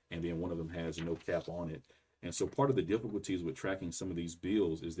 million, and then one of them has no cap on it. And so part of the difficulties with tracking some of these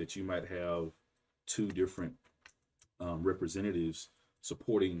bills is that you might have two different representatives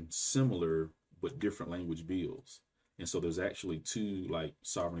supporting similar but different language bills. And so there's actually two like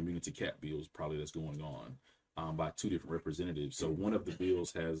sovereign immunity cap bills probably that's going on by two different representatives. So one of the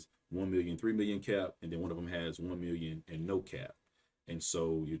bills has 1 million, 3 million cap, and then one of them has 1 million and no cap. And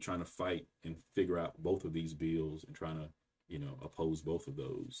so you're trying to fight and figure out both of these bills and trying to, oppose both of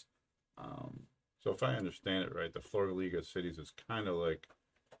those. So if I understand it right, the Florida League of Cities is kind of like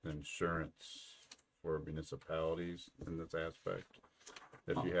insurance for municipalities in this aspect.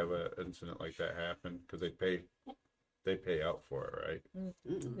 If you have an incident like that happen, because they pay out for it,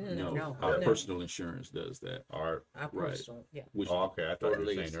 right? No, our personal insurance does that. Our personal, yeah. Okay, I thought you were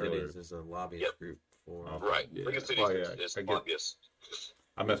League of saying earlier. Cities is a lobbyist group for. Right. Yeah. League of Cities is obvious.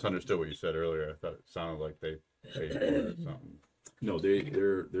 I misunderstood what you said earlier. I thought it sounded like they paid for it or something. No,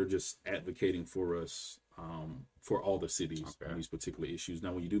 they're just advocating for us for all the cities on these particular issues.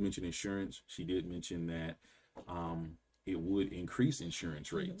 Now, when you do mention insurance, she did mention that it would increase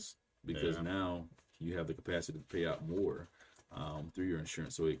insurance rates because now you have the capacity to pay out more through your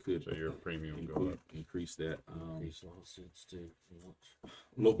insurance, so it could your premium go up. Increase that. Increase lawsuits too.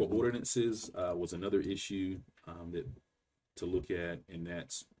 Local ordinances was another issue that to look at, and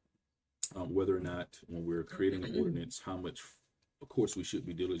that's whether or not when we're creating an ordinance, how much. Of course, we should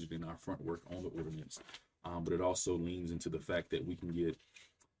be diligent in our front work on the ordinance, but it also leans into the fact that we can get,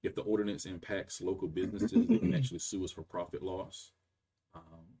 if the ordinance impacts local businesses, they can actually sue us for profit loss.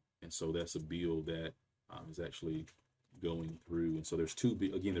 And so that's a bill that is actually going through. And so there's two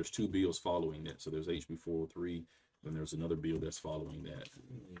bills following that. So there's HB 403, and there's another bill that's following that.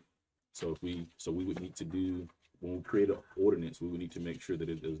 So we would need to do, when we create an ordinance, we would need to make sure that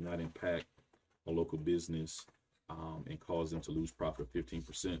it does not impact a local business and cause them to lose profit of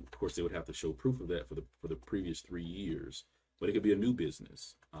 15%. Of course, they would have to show proof of that for the previous 3 years. But it could be a new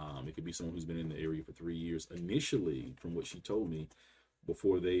business. It could be someone who's been in the area for 3 years. Initially, from what she told me,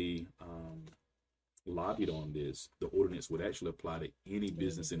 before they lobbied on this, the ordinance would actually apply to any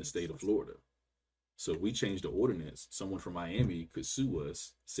business in the state of Florida. So if we changed the ordinance, someone from Miami could sue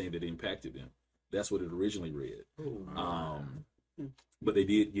us saying that it impacted them. That's what it originally read. But they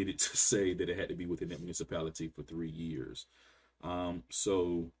did get it to say that it had to be within that municipality for 3 years.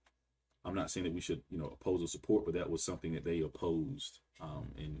 So I'm not saying that we should, oppose or support, but that was something that they opposed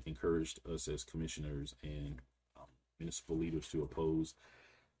and encouraged us as commissioners and municipal leaders to oppose.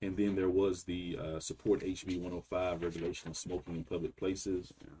 And then there was the support HB 105 regulation of smoking in public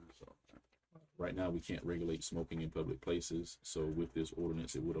places. So right now, we can't regulate smoking in public places. So with this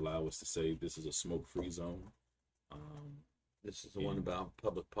ordinance, it would allow us to say this is a smoke-free zone. This is the one about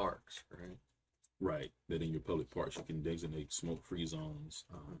public parks, right? Right. That in your public parks, you can designate smoke-free zones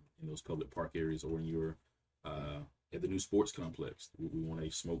in those public park areas, or in your at the new sports complex. We want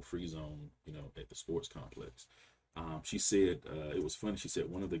a smoke-free zone, at the sports complex. She said it was funny. She said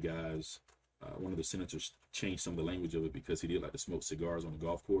one of the guys, one of the senators, changed some of the language of it because he did like to smoke cigars on the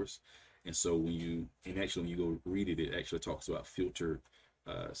golf course. And so when you go read it, it actually talks about filtered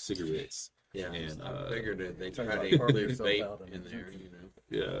cigarettes. Yeah, and I figured they Talking tried about to carving include yourself vape out of in it.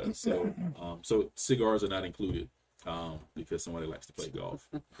 there, Yeah, so cigars are not included because somebody likes to play golf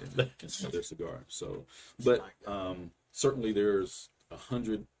and smoke their cigar. So, but certainly there's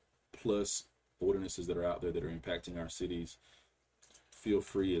 100+ ordinances that are out there that are impacting our cities. feel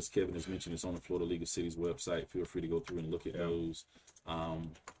free, as Kevin has mentioned, it's on the Florida League of Cities website. Feel free to go through and look at those.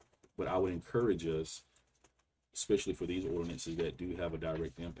 But I would encourage us, especially for these ordinances that do have a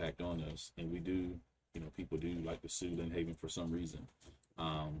direct impact on us, and we do, people do like to sue Lynn Haven for some reason,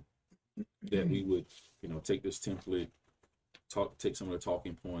 that we would, take this template, take some of the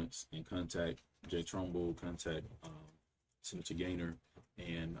talking points, and contact Jay Trumbull, contact Senator Gaynor,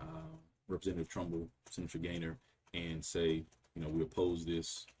 and Representative Trumbull, Senator Gaynor, and say, we oppose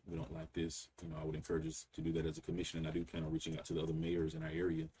this, we don't like this. I would encourage us to do that as a commission, and I do plan on reaching out to the other mayors in our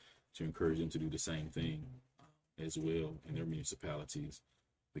area to encourage them to do the same thing as well in their municipalities,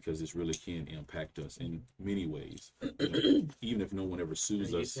 because this really can impact us in many ways. Even if no one ever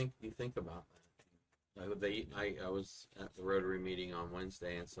sues us. You think about that. I was at the Rotary meeting on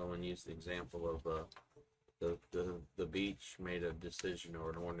Wednesday, and someone used the example of the beach made a decision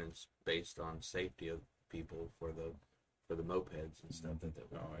or an ordinance based on safety of people for the mopeds and stuff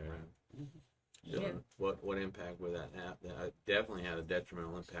that walk around. Yeah. What impact would that have? That definitely had a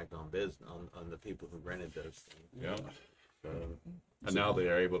detrimental impact on business, on the people who rented those things. Yeah. And now they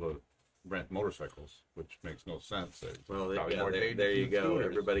are able to rent motorcycles, which makes no sense. Well, there you go.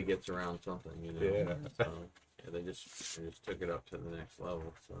 Everybody gets around something, Yeah. So, they just took it up to the next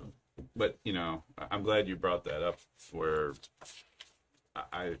level. So, but I'm glad you brought that up. Where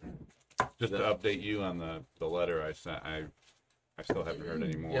I just to update you on the letter I sent. I still haven't heard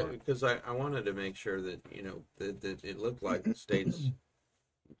any more. Yeah, because I wanted to make sure that that it looked like the state's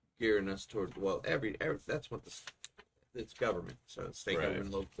gearing us toward every that's what it's government, so it's state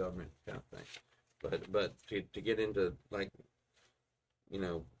government, local government kind of thing. But to get into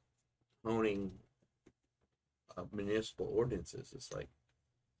owning municipal ordinances, it's like,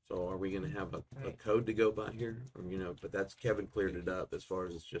 so are we going to have a code to go by here, or But that's Kevin cleared it up as far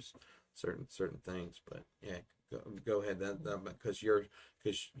as it's just certain things. But yeah. Go ahead, because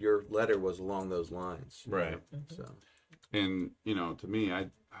your letter was along those lines, right? So, and to me,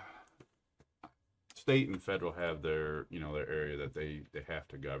 state and federal have their their area that they have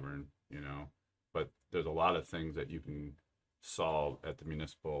to govern, but there's a lot of things that you can solve at the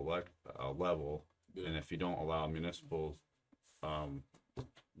municipal level, and if you don't allow municipal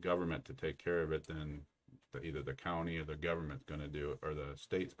government to take care of it, then either the county or the government's going to do it, or the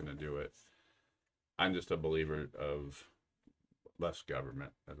state's going to do it. I'm just a believer of less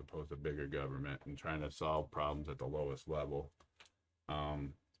government as opposed to bigger government, and trying to solve problems at the lowest level.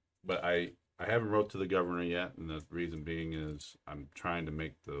 But I haven't wrote to the governor yet, and the reason being is I'm trying to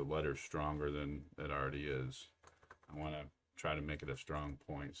make the letter stronger than it already is. I want to try to make it a strong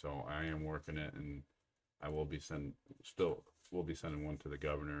point, so I am working it, and I will be sending one to the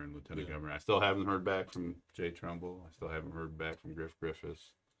governor and lieutenant governor. I still haven't heard back from Jay Trumbull. I still haven't heard back from Griff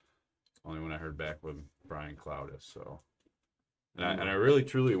Griffiths. Only when I heard back with Brian Cloudis. So, and I really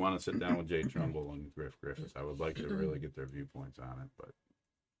truly want to sit down with Jay Trumbull and Griff Griffiths. I would like to really get their viewpoints on it, but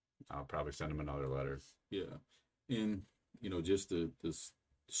I'll probably send them another letter. Yeah, and just the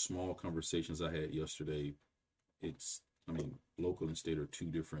small conversations I had yesterday. Local and state are two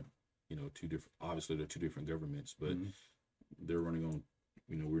different. Obviously, they're two different governments, but they're running on.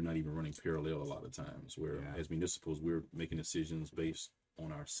 We're not even running parallel a lot of times. Where as municipals, we're making decisions based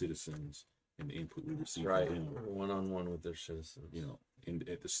on our citizens and the input we receive from them. One-on-one with their citizens. And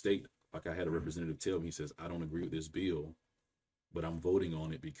at the state, like I had a representative tell me, he says, I don't agree with this bill, but I'm voting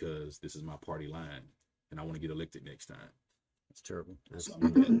on it because this is my party line and I want to get elected next time. It's terrible.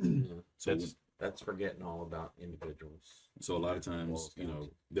 That's forgetting all about individuals. So a lot of times,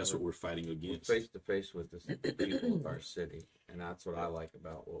 that's what we're fighting against. Face to face with the people of our city, and that's what I like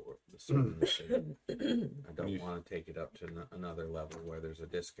about what we're serving the city. I don't want to take it up to another level where there's a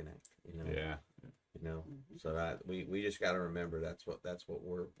disconnect. So that we just got to remember that's what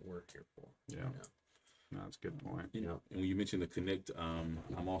we're here for. Yeah, no, that's a good point. And when you mentioned the Connect,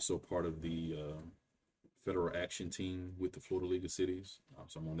 I'm also part of the federal action team with the Florida League of Cities,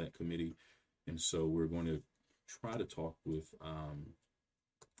 so I'm on that committee. And so we're going to try to talk with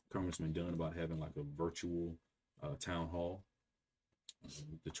Congressman Dunn about having like a virtual town hall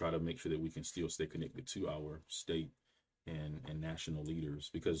to try to make sure that we can still stay connected to our state and national leaders,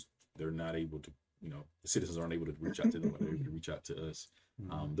 because they're not able to, the citizens aren't able to reach out to them, they're able to reach out to us.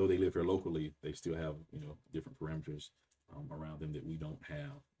 Though they live here locally, they still have, different parameters around them that we don't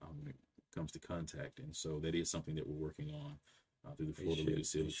have when it comes to contact. And so that is something that we're working on. Through the Florida League of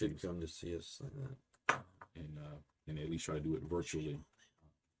Cities. Should come to see us like that, and at least try to do it virtually.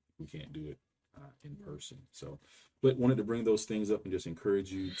 We can't do it in person. So, but wanted to bring those things up and just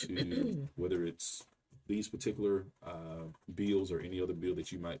encourage you to, whether it's these particular bills or any other bill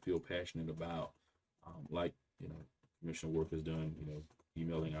that you might feel passionate about, like Commissioner Work has done,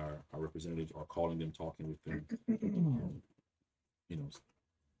 emailing our representatives or calling them, talking with them, you know,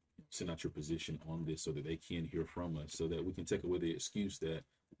 send out your position on this so that they can hear from us, so that we can take away the excuse that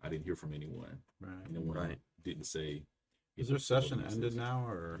I didn't hear from anyone. Right. Anyone didn't say. Is their session ended now,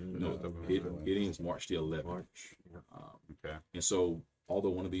 or no? It ends March the 11th. March. Okay. And so, although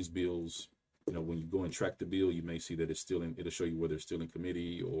one of these bills, when you go and track the bill, you may see that it's still in. It'll show you whether it's still in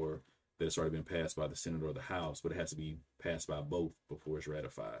committee or that it's already been passed by the Senate or the House, but it has to be passed by both before it's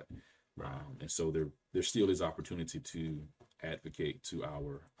ratified. Right. And so there still is opportunity to advocate to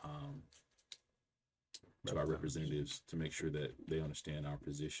our representatives to make sure that they understand our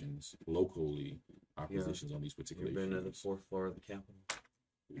positions locally, our positions on these particular You've been to the issues. 4th floor of the Capitol.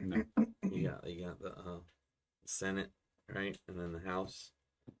 No. You got the Senate, right, and then the House,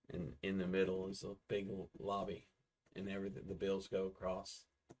 and in the middle is a big lobby, and everything the bills go across,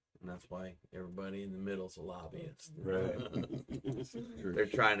 and that's why everybody in the middle is a lobbyist. Right. they're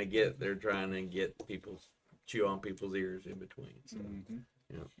trying to get people chew on people's ears in between. So,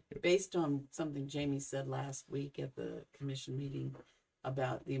 Based on something Jamie said last week at the commission meeting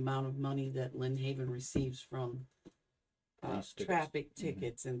about the amount of money that Lynn Haven receives from traffic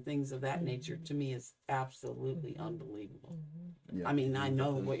tickets and things of that nature, to me is absolutely unbelievable. Yeah. I mean, I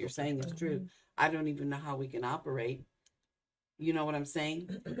know what you're saying is true. I don't even know how we can operate. You know what I'm saying?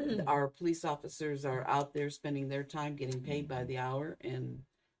 Our police officers are out there spending their time getting paid by the hour, and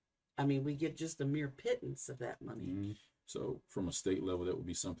I mean, we get just a mere pittance of that money. So from a state level, that would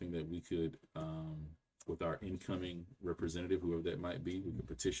be something that we could, with our incoming representative, whoever that might be, we could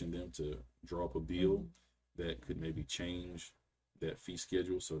petition them to draw up a bill that could maybe change that fee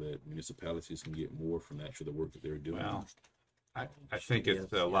schedule so that municipalities can get more from the work that they're doing. Well, I think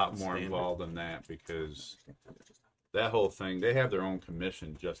it's a lot more involved than that, because that whole thing, they have their own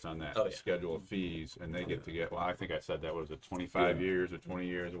commission just on that schedule of fees, and they get to get, well, I think I said that was 25 years or 20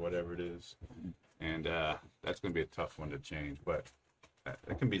 years or whatever it is. And that's going to be a tough one to change, but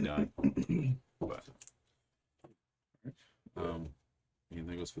it can be done. But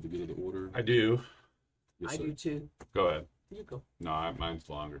anything else for the good of the order? I do. Yes, I sir. do too. Go ahead. You go. No, mine's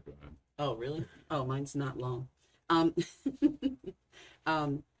longer. Go ahead. Oh, really? Oh, mine's not long.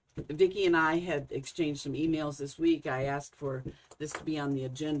 Vicki and I had exchanged some emails this week. I asked for this to be on the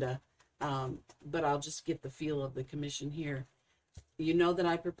agenda, but I'll just get the feel of the commission here. You know that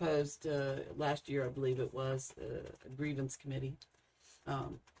I proposed last year, I believe it was, a grievance committee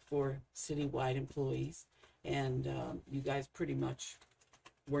for citywide employees, and you guys pretty much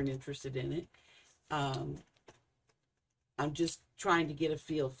weren't interested in it. I'm just trying to get a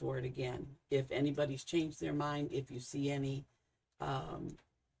feel for it again. If anybody's changed their mind, if you see any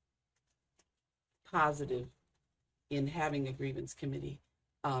positive in having a grievance committee.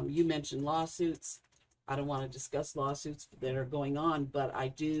 You mentioned lawsuits. I don't want to discuss lawsuits that are going on, but I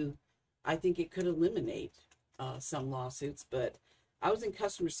think it could eliminate some lawsuits. But I was in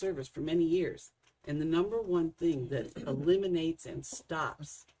customer service for many years, and the number one thing that eliminates and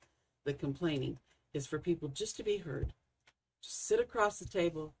stops the complaining is for people just to be heard. Just sit across the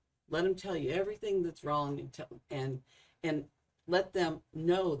table, let them tell you everything that's wrong, and let them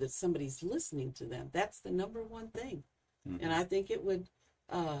know that somebody's listening to them. That's the number one thing. Mm-hmm. And I think it would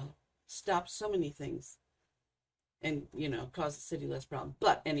stop so many things and, cause the city less problem.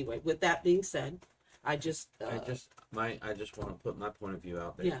 But anyway, with that being said, I just want to put my point of view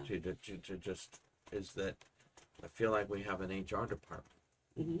out there to just is that I feel like we have an HR department.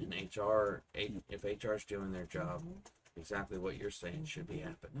 Mm-hmm. And if HR is doing their job, exactly what you're saying should be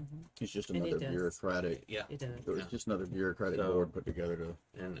happening. It's just another bureaucratic. Yeah, it does. It's just another bureaucratic board put together to.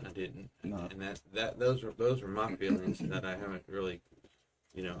 And I didn't. No. And those were my feelings that I haven't really,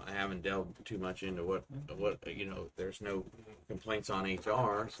 I haven't delved too much into what there's no complaints on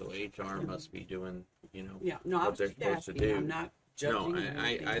HR, so HR must be doing what they're supposed to do. I'm not judging. No,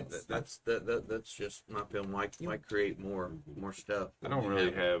 that's just my feeling. Why create more stuff? I don't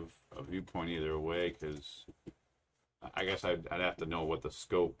really have a viewpoint either way, because I guess I'd have to know what the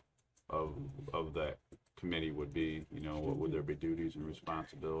scope of that committee would be. What would there be duties and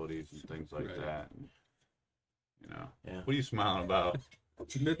responsibilities and things like that. And, what are you smiling about?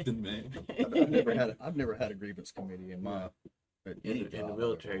 Nothing, man. I've never had a grievance committee in my. In the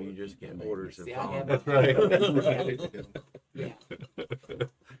military, you just get orders and follow. That's right. Yeah.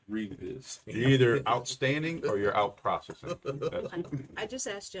 Read this. You're either outstanding or you're out processing. I just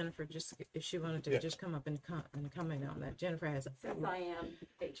asked Jennifer if she wanted to just come up and comment on that. Jennifer has I am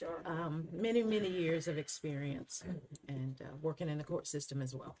HR. Many years of experience and working in the court system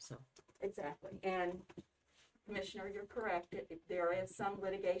as well. So exactly. And Commissioner, you're correct. There is some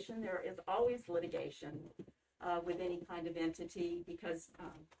litigation. There is always litigation with any kind of entity, because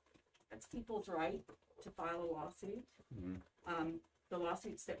that's people's right to file a lawsuit. The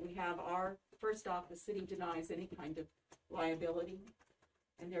lawsuits that we have are, first off, the city denies any kind of liability,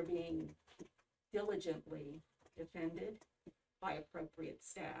 and they're being diligently defended by appropriate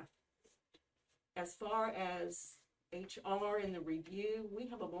staff. As far as HR in the review, we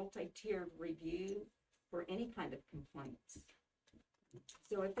have a multi-tiered review for any kind of complaints.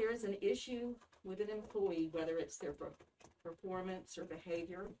 So if there is an issue with an employee, whether it's their performance or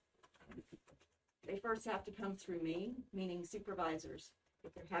behavior, they first have to come through me, meaning supervisors.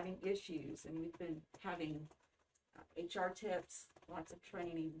 If they're having issues, and we've been having HR tips, lots of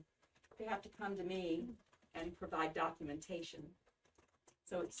training, they have to come to me and provide documentation.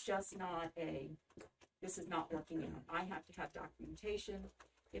 So it's just not this is not working out. I have to have documentation.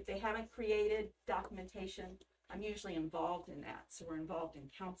 If they haven't created documentation, I'm usually involved in that. So we're involved in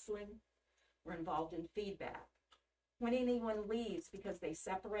counseling, we're involved in feedback. When anyone leaves because they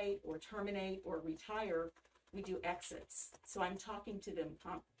separate or terminate or retire, we do exits. So I'm talking to them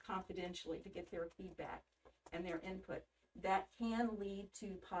confidentially to get their feedback and their input. That can lead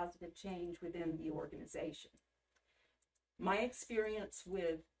to positive change within the organization. My experience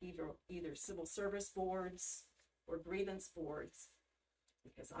with either civil service boards or grievance boards,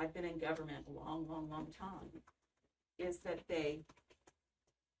 because I've been in government a long, long, long time, is that they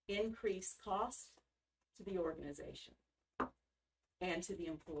increase cost to the organization and to the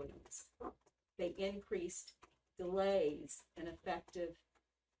employees. They increased delays in effective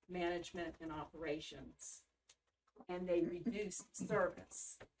management and operations, and they reduced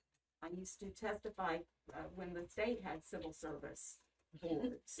service. I used to testify when the state had civil service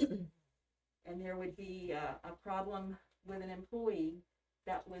boards, and there would be a problem with an employee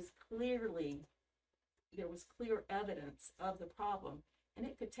that was there was clear evidence of the problem, and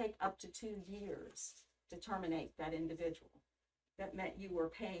it could take up to 2 years to terminate that individual. That meant you were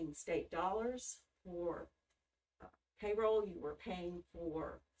paying state dollars for payroll, you were paying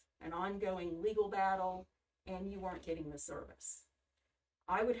for an ongoing legal battle, and you weren't getting the service.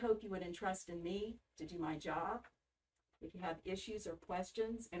 I would hope you would entrust in me to do my job. If you have issues or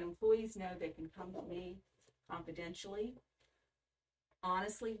questions, and employees know they can come to me confidentially.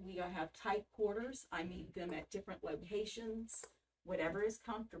 Honestly, we have tight quarters. I meet them at different locations, whatever is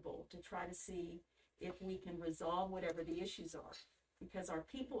comfortable, to try to see if we can resolve whatever the issues are. Because our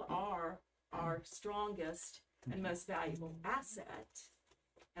people are our strongest and most valuable asset,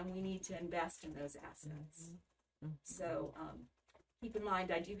 and we need to invest in those assets. So keep in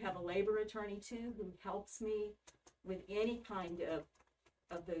mind, I do have a labor attorney too, who helps me with any kind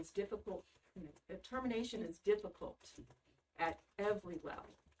of those difficult, termination is difficult at every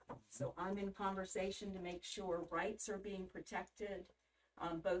level. So I'm in conversation to make sure rights are being protected,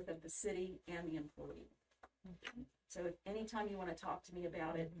 both of the city and the employee. So if anytime you want to talk to me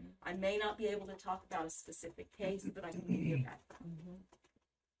about it, I may not be able to talk about a specific case, but I can give you a background.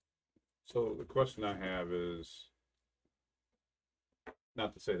 So the question I have is,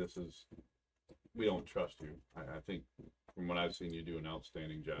 not to say we don't trust you. I think from what I've seen, you do an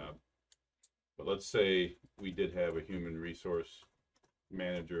outstanding job. But let's say we did have a human resource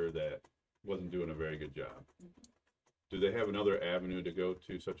manager that wasn't doing a very good job. Do they have another avenue to go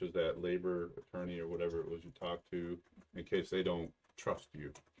to, such as that labor attorney or whatever it was you talked to, in case they don't trust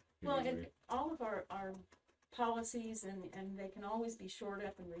you? Well, and all of our policies, and they can always be shored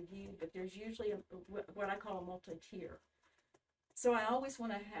up and reviewed, but there's usually what I call a multi-tier. So I always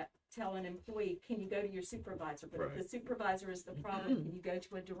want to tell an employee, can you go to your supervisor? But if the supervisor is the problem, can you go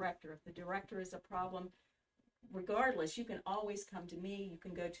to a director? If the director is a problem, regardless, you can always come to me. You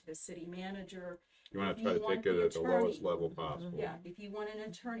can go to the city manager. You want to try to take it at the lowest level possible. Yeah, if you want an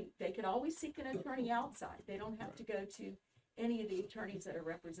attorney, they could always seek an attorney outside. They don't have to go to any of the attorneys that are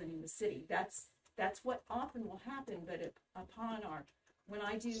representing the city. That's what often will happen. But when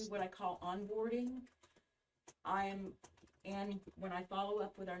I do what I call onboarding, and when I follow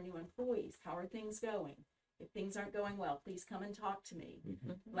up with our new employees, how are things going? If things aren't going well, please come and talk to me.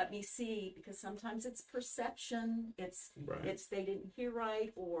 Let me see, because sometimes it's perception, it's they didn't hear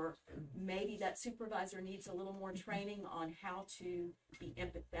right, or maybe that supervisor needs a little more training on how to be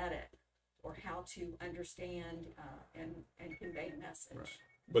empathetic or how to understand and convey a message.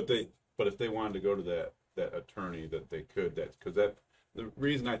 But if they wanted to go to that attorney, that they could, because the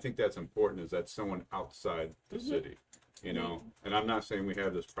reason I think that's important is that's someone outside the city. And I'm not saying we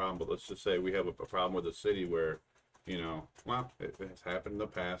have this problem, but let's just say we have a problem with the city where, well, it has happened in the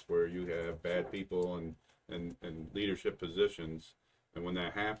past where you have bad people and leadership positions, and when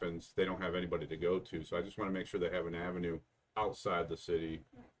that happens, they don't have anybody to go to. So I just want to make sure they have an avenue outside the city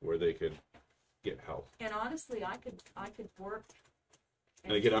where they could get help. And honestly, I could work.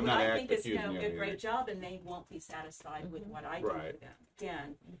 And again, I'm do not what I think is accusing you a of great anything. job, and they won't be satisfied with what I do Right. for them.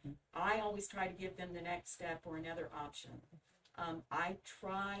 Again, I always try to give them the next step or another option. I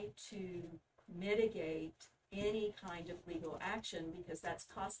try to mitigate any kind of legal action because that's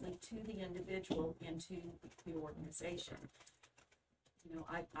costly to the individual and to the organization. You know,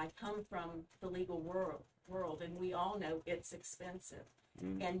 I come from the legal world, and we all know it's expensive.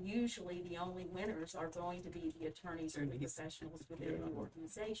 And usually the only winners are going to be the attorneys or the professionals within the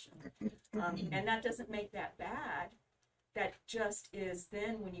organization. And that doesn't make that bad. That just is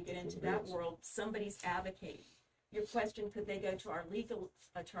then when you get into that world, somebody's advocating. Your question, could they go to our legal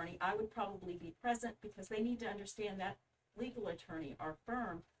attorney? I would probably be present because they need to understand that legal attorney, our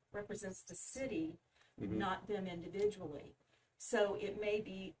firm, represents the city, not them individually. So it may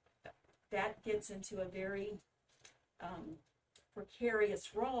be that gets into a very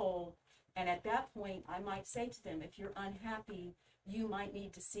precarious role, and at that point I might say to them, if you're unhappy, you might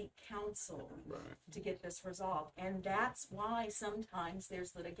need to seek counsel to get this resolved. And that's why sometimes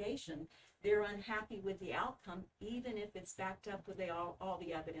there's litigation. They're unhappy with the outcome, even if it's backed up with all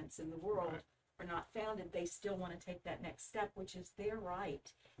the evidence in the world are not founded. They still want to take that next step, which is their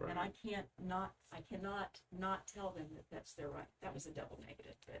right. And I cannot not tell them that that's their right. That was a double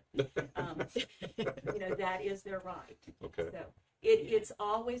negative, but you know, that is their right. Okay. So it's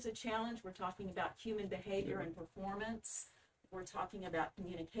always a challenge. We're talking about human behavior and performance. We're talking about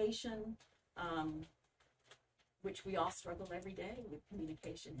communication, which we all struggle every day with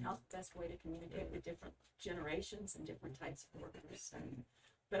communication. How's the best way to communicate with different generations and different types of workers? So,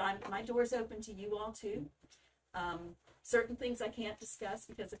 but my door's open to you all too. Certain things I can't discuss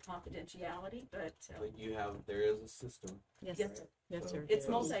because of confidentiality, but there is a system. yes, sir. Yes, sir. It's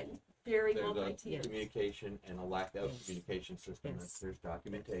very There's a multi-tiered. communication and a lack of communication system. Yes. There's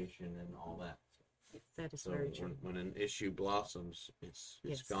documentation and all that. That is So very true. when an issue blossoms, it's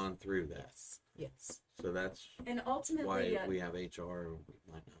Yes. gone through that. Yes. So that's And ultimately, why we have HR. We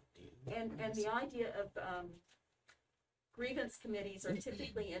might not do. and the idea of grievance committees are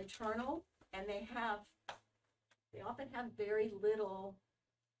typically internal, and they often have very little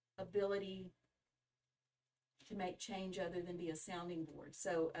ability to make change other than be a sounding board.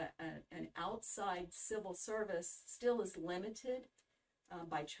 So an outside civil service still is limited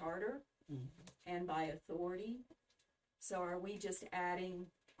by charter and by authority. So are we just adding,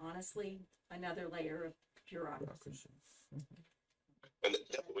 honestly, another layer of bureaucracy? And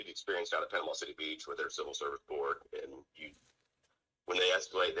that's what we've experienced out at Panama City Beach with their civil service board. And when they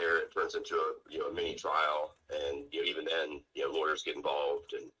escalate there, it turns into a mini trial. And even then, lawyers get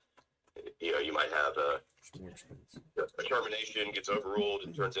involved, and you might have a termination gets overruled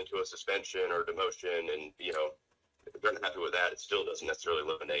and turns into a suspension or demotion, and if they're not happy with that, it still doesn't necessarily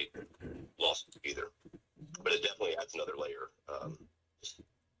eliminate lawsuits either. But it definitely adds another layer.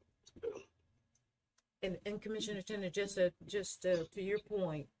 And Commissioner Tanner, just to your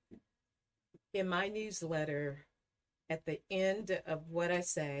point, in my newsletter, at the end of what I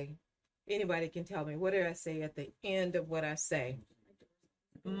say, anybody can tell me, what did I say at the end of what I say?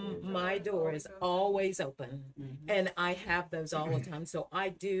 My door is always open, and I have those all the time. So I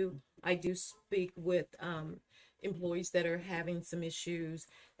do speak with employees that are having some issues.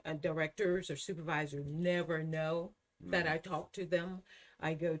 Directors or supervisors never know that I talk to them.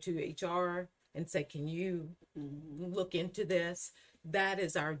 I go to HR and say, can you look into this? That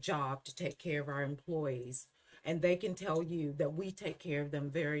is our job, to take care of our employees. And they can tell you that we take care of them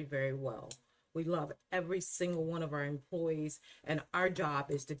very, very well. We love every single one of our employees, and our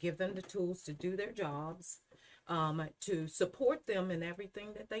job is to give them the tools to do their jobs, to support them in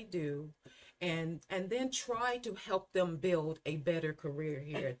everything that they do, and then try to help them build a better career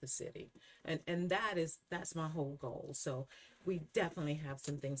here at the city. And that's my whole goal. So we definitely have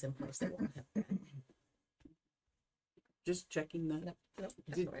some things in place that will help that. Just checking that.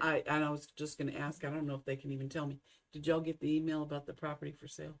 Nope, I was just going to ask, I don't know if they can even tell me. Did y'all get the email about the property for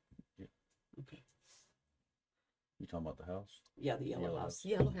sale? Yeah. Okay. You talking about the house? Yeah, the yellow house.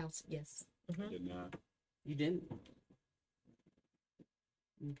 Yellow house, yes. I did not. You didn't?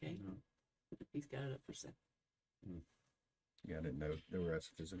 Okay. No. He's got it up for sale. Yeah, I didn't know. They were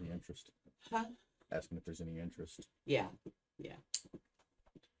asking if there's any interest. Huh? Asking if there's any interest. Yeah.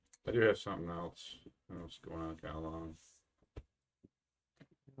 I do have something else. What's going on, kind of long?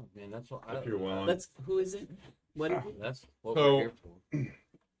 Oh, man, that's what If you're willing. Who is it? What? That's what So- we're here for.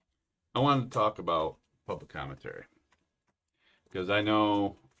 I wanted to talk about public commentary, because I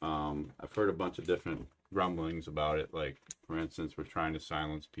know I've heard a bunch of different grumblings about it. Like, for instance, we're trying to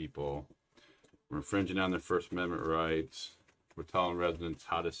silence people, we're infringing on their First Amendment rights, we're telling residents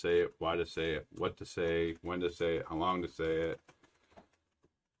how to say it, why to say it, what to say, when to say it, how long to say it.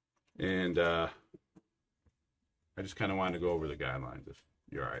 And I just kind of wanted to go over the guidelines if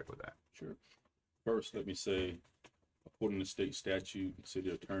you're all right with that. Sure. First, let me say, according to state statute, city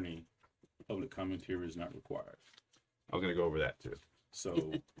attorney, public commentary is not required. I'm going to go over that too.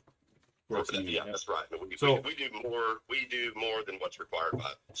 So, first thing you Yeah, have- that's right. We do more than what's required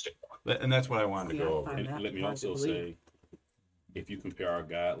by state law. And that's what I wanted to Yeah, go over. fine. and that let me hard to also believe. say, if you compare our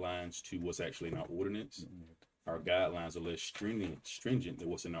guidelines to what's actually in our ordinance, our guidelines are less stringent than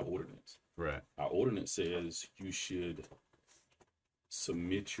what's in our ordinance. Right. Our ordinance says you should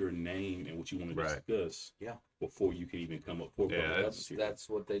submit your name and what you want to Right. discuss Yeah. before you can even come up for Yeah, public that's- comment. That's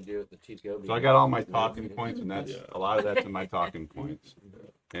what they do at the TCO. So I got all my talking points, and that's Yeah. a lot of that's in my talking points.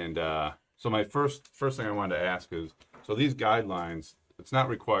 And so my first thing I wanted to ask is, so these guidelines, it's not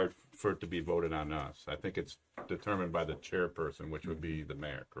required for it to be voted on us. I think it's determined by the chairperson, which would be the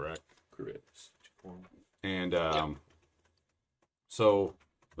mayor, correct? Correct. And so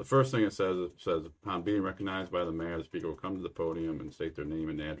the first thing it says upon being recognized by the mayor, the speaker will come to the podium and state their name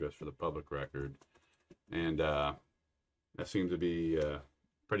and address for the public record. And that seems to be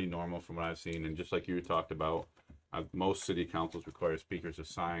pretty normal from what I've seen. And just like you talked about, most city councils require speakers to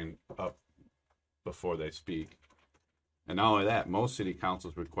sign up before they speak. And not only that, most city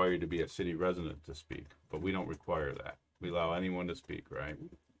councils require you to be a city resident to speak, but we don't require that. We allow anyone to speak, right?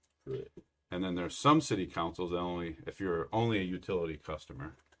 Correct. And then there's some city councils that if you're only a utility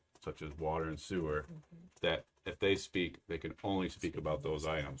customer, such as water and sewer, that if they speak, they can only speak about those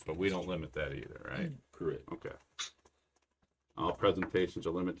items, but we don't limit that either, right? Correct. Okay. All presentations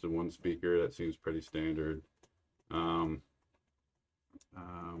are limited to one speaker. That seems pretty standard.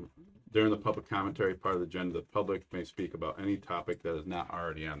 During the public commentary part of the agenda, the public may speak about any topic that is not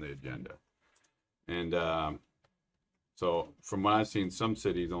already on the agenda. And so from what I've seen, some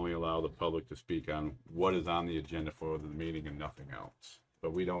cities only allow the public to speak on what is on the agenda for the meeting and nothing else.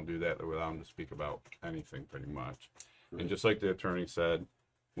 But we don't do that. We allow them to speak about anything pretty much. And just like the attorney said,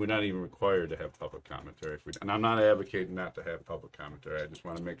 we're not even required to have public commentary. And I'm not advocating not to have public commentary. I just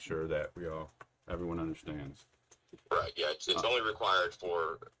want to make sure that everyone understands. Right. Yeah. It's only required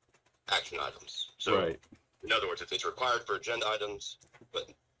for action items. So, Right. in other words, it's required for agenda items, but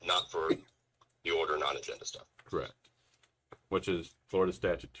not for the order non-agenda stuff. Correct. Which is Florida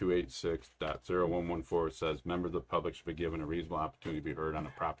Statute 286.0114 says members of the public should be given a reasonable opportunity to be heard on a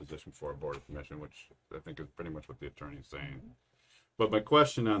proposition for a board of commission, which I think is pretty much what the attorney is saying. But my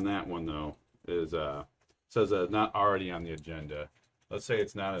question on that one though is says that it's not already on the agenda. Let's say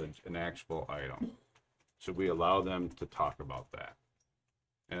it's not an actual item. Should we allow them to talk about that?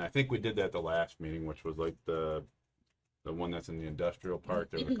 And I think we did that the last meeting, which was like the one that's in the industrial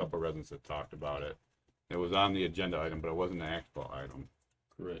park. There were a couple of residents that talked about it. It was on the agenda item, but it wasn't an actual item.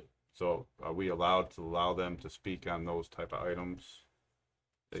 Correct. So are we allowed to allow them to speak on those type of items?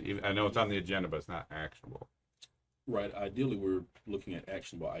 I know it's on the agenda, but it's not actionable. Right. Ideally, we're looking at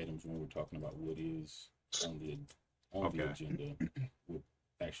actionable items when we're talking about what is on the agenda. Would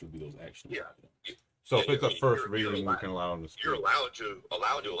actually be those actionable items. So if it's a first reading, we can allow them to speak. You're allowed to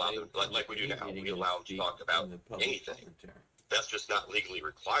allow them, like we do now. We allow them to talk about anything. That's just not legally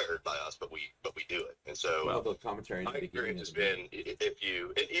required by us, but we do it. And so, Public commentary. my experience has been if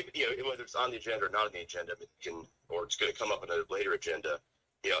you whether it's on the agenda or not on the agenda, or it's going to come up in a later agenda.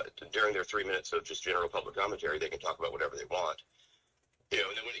 During their 3 minutes of just general public commentary, they can talk about whatever they want. And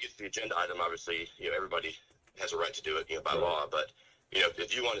then when it gets to the agenda item, obviously, everybody has a right to do it, by law. But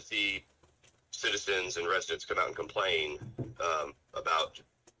if you want to see citizens and residents come out and complain about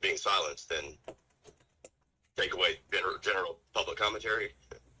being silenced, then take away general public commentary.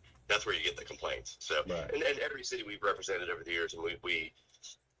 That's where you get the complaints. So, right. and every city we've represented over the years, and we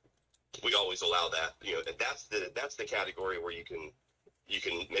always allow that. And that's the category where you can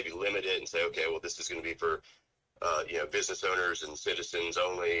maybe limit it and say, okay, well, this is going to be for business owners and citizens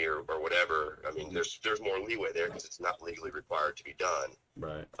only, or whatever. I mean, there's more leeway there because it's not legally required to be done.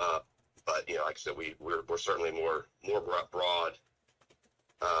 Right. But like I said, we're certainly more broad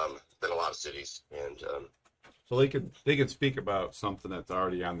than a lot of cities, and so they could speak about something that's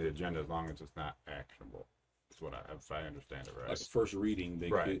already on the agenda as long as it's not actionable. That's what if I understand it right. Like the first reading,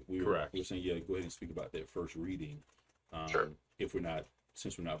 Right. We're saying, yeah, go ahead and speak about that first reading. Sure.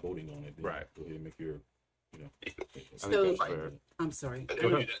 Since we're not voting on it, then Right. go ahead and make your, I think So- that's fair. I'm sorry. and we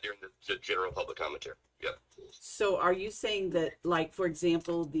do that during the general public commentary. Yep. So are you saying that, like, for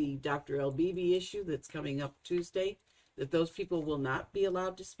example, the Dr. LBB issue that's coming up Tuesday, that those people will not be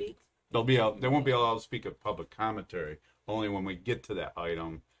allowed to speak? They won't be allowed to speak of public commentary only when we get to that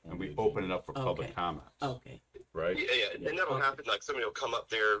item and we open it up for public Okay. comments. Okay. right? Yeah, and that'll happen. Like somebody will come up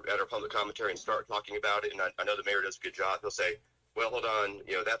there at our public commentary and start talking about it, and I know the mayor does a good job. He'll say, "Well, hold on,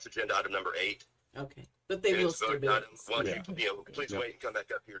 that's agenda item number 8." Okay, but they will still be. Why don't you, please wait and come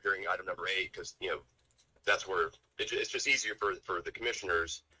back up here during item number 8, because that's where it's just easier for the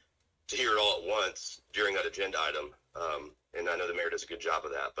commissioners to hear it all at once during that agenda item. And I know the mayor does a good job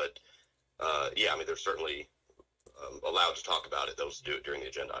of that, but yeah, I mean, they're certainly allowed to talk about it. They'll do it during the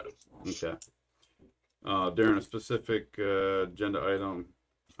agenda item. Okay. During a specific agenda item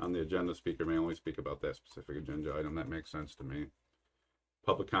on the agenda, speaker may only speak about that specific agenda item. That makes sense to me.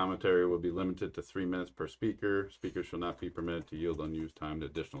 Public commentary will be limited to 3 minutes per speaker. Speakers shall not be permitted to yield unused time to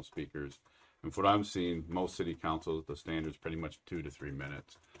additional speakers. And from what I'm seeing, most city councils, the standard is pretty much 2 to 3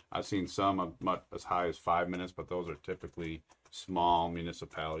 minutes. I've seen some as high as 5 minutes, but those are typically small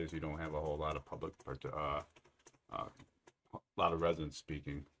municipalities. You don't have a whole lot of lot of residents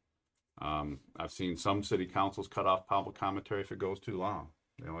speaking. I've seen some city councils cut off public commentary if it goes too long.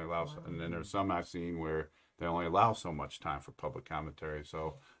 They only allow, and then there's some I've seen where they only allow so much time for public commentary.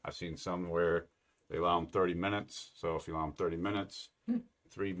 So I've seen some where they allow them 30 minutes. So if you allow them 30 minutes,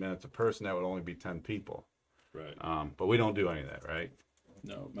 3 minutes a person, that would only be 10 people. Right. But we don't do any of that, right?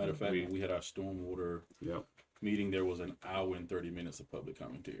 No. Matter of fact, when we had our stormwater meeting, there was an hour and 30 minutes of public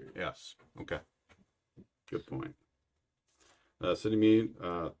commentary. Yes. Okay. Good point. City meeting,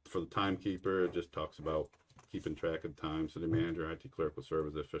 for the timekeeper, it just talks about keeping track of time. City manager, IT clerk will serve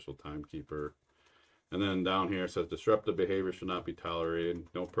as the official timekeeper. And then down here it says disruptive behavior shall not be tolerated.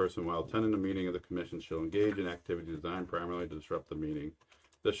 No person while attending the meeting of the commission shall engage in activity designed primarily to disrupt the meeting.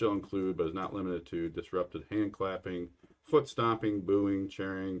 This shall include, but is not limited to, disrupted hand clapping, foot stomping, booing,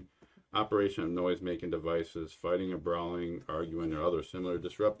 cheering, operation of noise-making devices, fighting or brawling, arguing, or other similar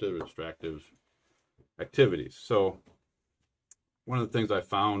disruptive or distractive activities. So one of the things I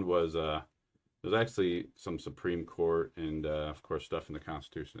found was there's actually some Supreme Court and, of course, stuff in the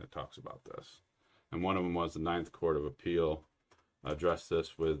Constitution that talks about this. And one of them was the Ninth Court of Appeal addressed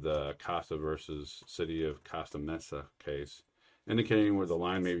this with Costa versus City of Costa Mesa case, indicating where the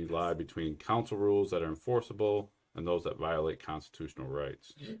line may be lied between council rules that are enforceable and those that violate constitutional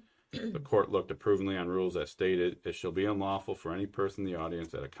rights. The court looked approvingly on rules that stated it shall be unlawful for any person in the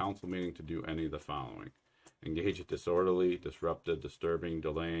audience at a council meeting to do any of the following: engage in disorderly, disruptive, disturbing,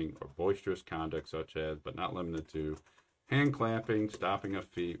 delaying, or boisterous conduct such as, but not limited to, hand clapping, stopping of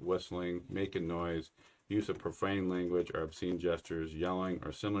feet, whistling, making noise, use of profane language or obscene gestures, yelling,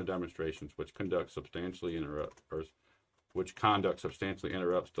 or similar demonstrations which conduct substantially interrupts,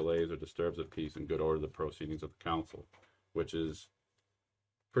 delays, or disturbs the peace and good order of the proceedings of the council, which is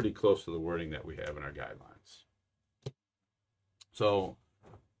pretty close to the wording that we have in our guidelines. So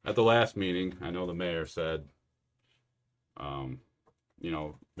at the last meeting, I know the mayor said,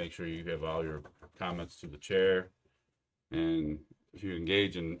 make sure you give all your comments to the chair. And if you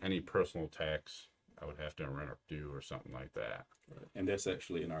engage in any personal attacks, I would have to interrupt or something like that. Right. And that's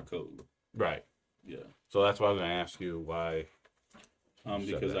actually in our code. Right. Yeah. So that's why I was going to ask you why.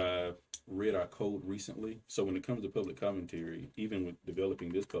 Because I read our code recently. So when it comes to public commentary, even with developing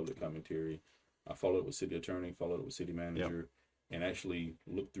this public commentary, I followed with city attorney, followed with city manager, and actually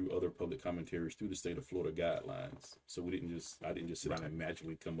looked through other public commentaries through the state of Florida guidelines. So I didn't just sit down and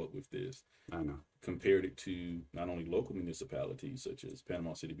magically come up with this. I know. Compared it to not only local municipalities such as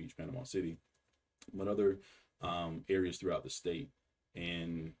Panama City Beach, Panama City, but other areas throughout the state.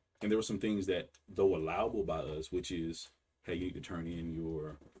 And there were some things that, though allowable by us, which is, hey, you need to turn in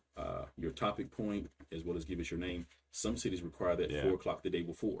your topic point as well as give us your name. Some cities require that 4 o'clock the day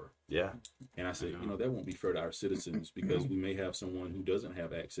before. Yeah. And I said, that won't be fair to our citizens because we may have someone who doesn't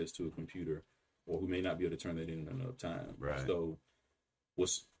have access to a computer or who may not be able to turn that in enough time. Right. So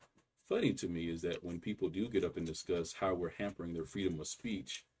what's funny to me is that when people do get up and discuss how we're hampering their freedom of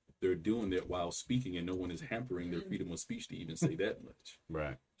speech, they're doing that while speaking, and no one is hampering their freedom of speech to even say that much.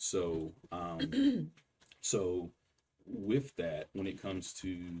 Right. So, so with that, when it comes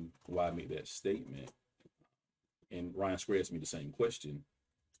to why I made that statement, and Ryan Square asked me the same question,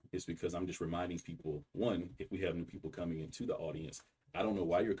 it's because I'm just reminding people, one, if we have new people coming into the audience, I don't know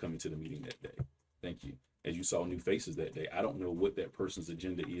why you're coming to the meeting that day. Thank you. As you saw new faces that day, I don't know what that person's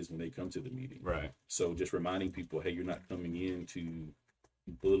agenda is when they come to the meeting. Right. So just reminding people, hey, you're not coming in to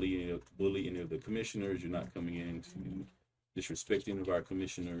bully any of the commissioners. You're not coming in to disrespect any of our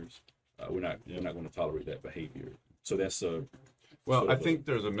commissioners. We're not going to tolerate that behavior. So that's a. Well, I think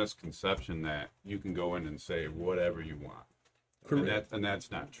there's a misconception that you can go in and say whatever you want. Correct. And that's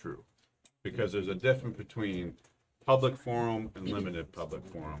not true. Because there's a difference between public forum and limited public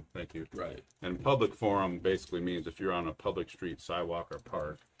forum. Thank you. Right. And public forum basically means if you're on a public street, sidewalk, or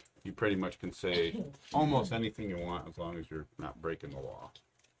park, you pretty much can say almost anything you want as long as you're not breaking the law,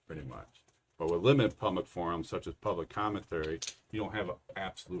 pretty much. But with limited public forums, such as public commentary, you don't have an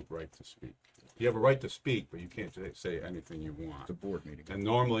absolute right to speak. You have a right to speak, but you can't say anything you want. It's a board meeting. And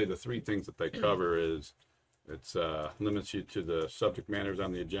normally the three things that they cover is it's limits you to the subject matters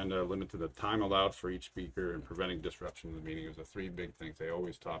on the agenda, limit to the time allowed for each speaker, and preventing disruption of the meeting. Is the three big things they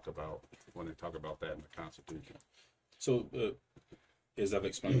always talk about when they talk about that in the Constitution. So, as I've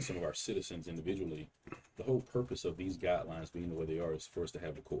explained to some of our citizens individually, the whole purpose of these guidelines being the way they are is for us to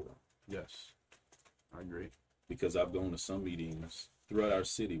have decorum. Yes, I agree. Because I've gone to some meetings throughout our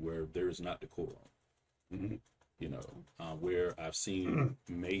city where there is not decorum. Mm-hmm. You know, where I've seen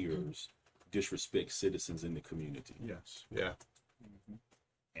mayors disrespect citizens in the community. Yes. Yeah.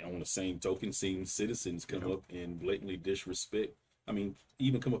 And on the same token, seeing citizens come up and blatantly disrespect. I mean,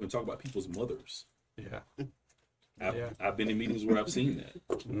 even come up and talk about people's mothers. Yeah. I've been in meetings where I've seen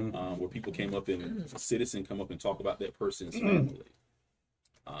that, where people came up and citizen come up and talk about that person's family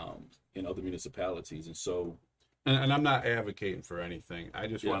in other municipalities. And so, and I'm not advocating for anything. I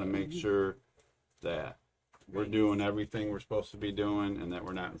just want to make sure that we're doing everything we're supposed to be doing and that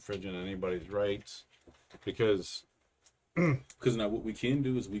we're not infringing anybody's rights, because now what we can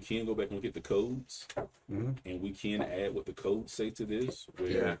do is we can go back and look at the codes, and we can add what the codes say to this.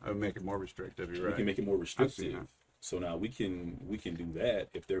 Where I would make it more restrictive. You're right. We can make it more restrictive. So now we can do that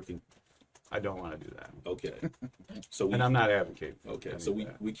if there can. I don't want to do that. Okay. So and I'm not advocating. Okay. So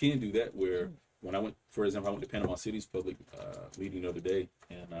we can do that where when I went, for example, I went to Panama City's public meeting the other day,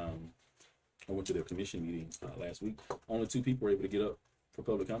 and I went to their commission meeting last week. Only 2 people were able to get up for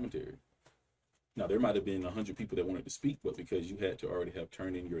public commentary. Now, there might have been 100 people that wanted to speak, but because you had to already have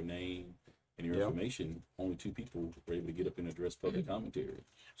turned in your name and your information, only 2 people were able to get up and address public commentary.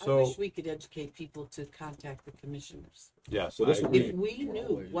 So I wish we could educate people to contact the commissioners. Yeah, so that's if we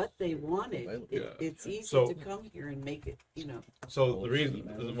knew what they wanted, it's easy to come here and make it, you know. So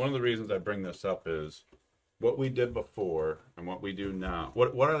one of the reasons I bring this up is what we did before and what we do now.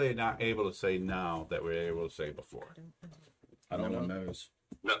 What are they not able to say now that we're able to say before? I don't know. Knows.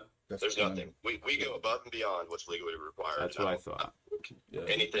 No, there's nothing. We go above and beyond what's legally required. That's what I thought.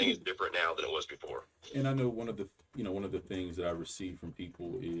 Anything is different now than it was before. And I know one of the things that I receive from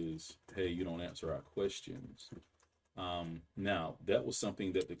people is, hey, you don't answer our questions. Now that was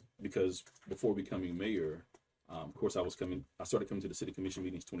something that because before becoming mayor, of course I started coming to the city commission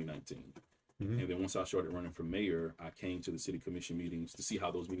meetings 2019. And then once I started running for mayor, I came to the city commission meetings to see how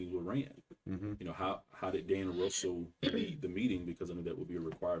those meetings were ran. You know, how did Dan Russell lead the meeting? Because I knew that would be a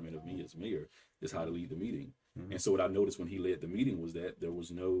requirement of me as mayor, is how to lead the meeting. And so what I noticed when he led the meeting was that there was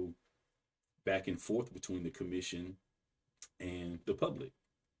no back and forth between the commission and the public.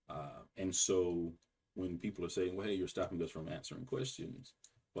 And so when people are saying, well, hey, you're stopping us from answering questions.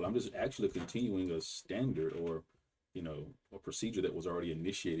 Well, I'm just actually continuing a standard or, you know, a procedure that was already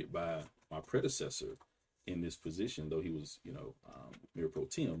initiated by my predecessor in this position, though he was, you know, Mayor Pro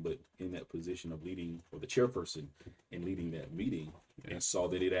Tem, but in that position of leading, or the chairperson and leading that meeting, and saw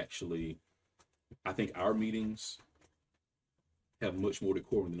that it actually, I think our meetings have much more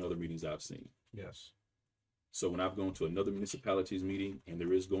decorum than other meetings I've seen. Yes. So when I've gone to another municipality's meeting and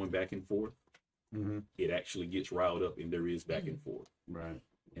there is going back and forth, it actually gets riled up and there is back and forth. Right.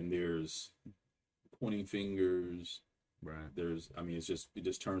 And there's pointing fingers. Right. It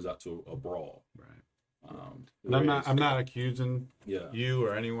just turns out to a brawl. Right. And I'm not accusing you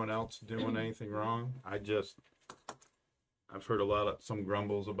or anyone else doing anything wrong. I've heard some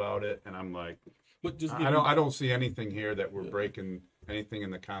grumbles about it, and I'm like, but I don't see anything here that we're breaking anything in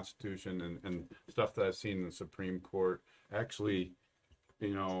the Constitution and stuff that I've seen in the Supreme Court. Actually,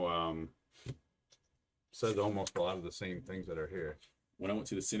 you know, says almost a lot of the same things that are here. When I went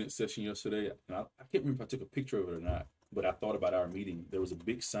to the Senate session yesterday, and I can't remember if I took a picture of it or not, but I thought about our meeting. There was a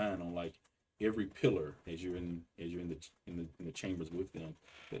big sign on like every pillar as you're in the chambers with them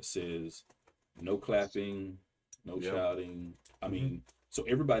that says no clapping, no shouting. I mean, so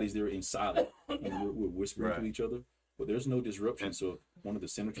everybody's there in silence and we're whispering to each other, but there's no disruption. So if one of the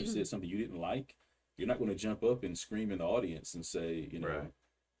senators said something you didn't like, you're not going to jump up and scream in the audience and say, you know,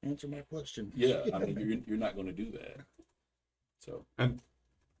 answer my question. Yeah, I mean, you're not going to do that. So, and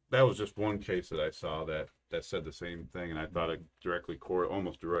that was just one case that I saw that said the same thing, and I thought it directly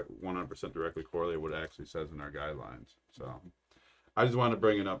 100% directly correlated what it actually says in our guidelines. So, I just want to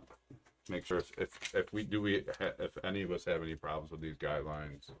bring it up, make sure if any of us have any problems with these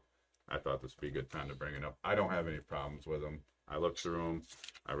guidelines, I thought this would be a good time to bring it up. I don't have any problems with them. I looked through them,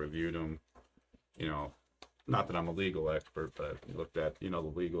 I reviewed them. You know, not that I'm a legal expert, but I looked at, the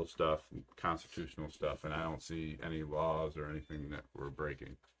legal stuff, constitutional stuff, and I don't see any laws or anything that we're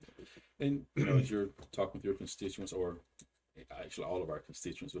breaking. And, as you're talking with your constituents, or actually all of our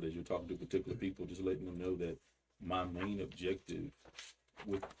constituents, but as you're talking to particular people, just letting them know that my main objective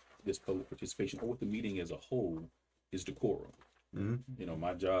with this public participation or with the meeting as a whole is decorum. Mm-hmm.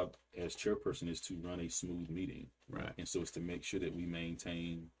 My job as chairperson is to run a smooth meeting. Right. And so it's to make sure that we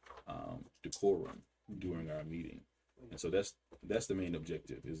maintain decorum during our meeting. And so that's the main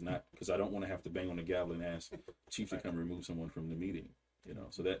objective, is not because I don't want to have to bang on the gavel and ask chief to come remove someone from the meeting.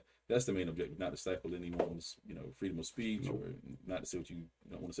 So that's the main objective, not to stifle anyone's, freedom of speech, or not to say what you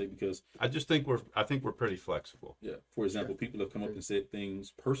don't want to say, because I think we're pretty flexible. Yeah. For example, people have come up and said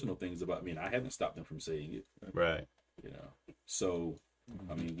personal things about me, and I haven't stopped them from saying it. Right. So,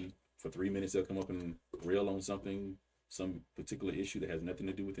 I mean, for 3 minutes, they'll come up and rail on some particular issue that has nothing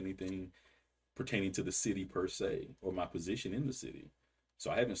to do with anything pertaining to the city per se, or my position in the city. So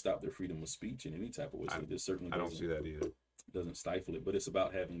I haven't stopped their freedom of speech in any type of way. So this certainly I don't see that either. Doesn't stifle it, but it's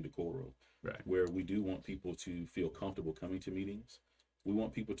about having decorum, right? Where we do want people to feel comfortable coming to meetings. We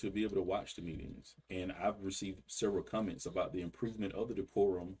want people to be able to watch the meetings, and I've received several comments about the improvement of the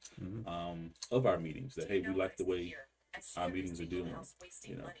decorum of our meetings. That, hey, we like the way our meetings are doing.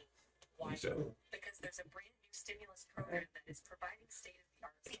 Why? Because there's a brand new stimulus program that is providing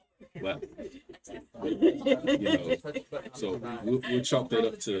state-of-the-art. Well, so we'll chalk that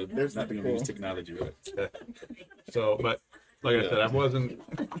up to not being able to use technology, right? So, but like I said, I wasn't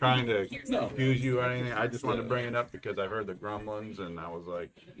trying to confuse you or anything. I just wanted to bring it up because I heard the grumblings, and I was like,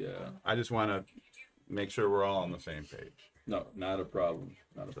 I just want to make sure we're all on the same page. No, not a problem.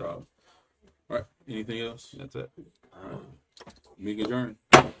 Not a problem. All right. Anything else? That's it. All right. Meeting adjourned.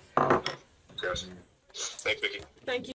 Yes. Thanks, Vicky. Thank you.